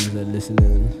fans that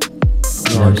listening.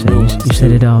 You know what I'm saying? You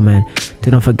said it all, man.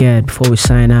 Do not forget, before we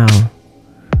sign out,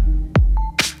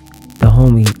 the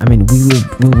homie, I mean, we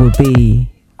will be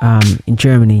in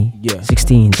Germany,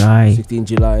 16th, alright? 16th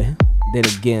July. Then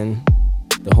again,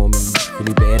 the homie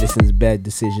Felipe Edison's Bad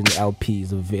Decision LP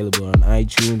is available on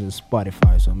iTunes and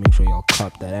Spotify, so make sure y'all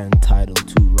cop that, and Tidal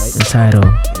too, right? The Tidal.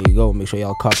 There you go. Make sure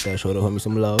y'all cop that. Show the homie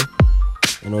some love,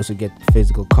 and also get the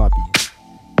physical copies.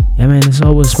 Yeah, man. As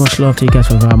always, much love to you guys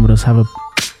for vibing with us. Have a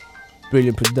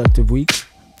brilliant, productive week.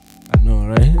 I know,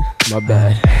 right? My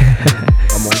bad.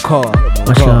 I'm on call.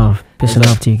 Much love. Peace and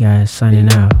love to you guys. Signing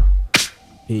out.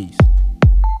 Peace.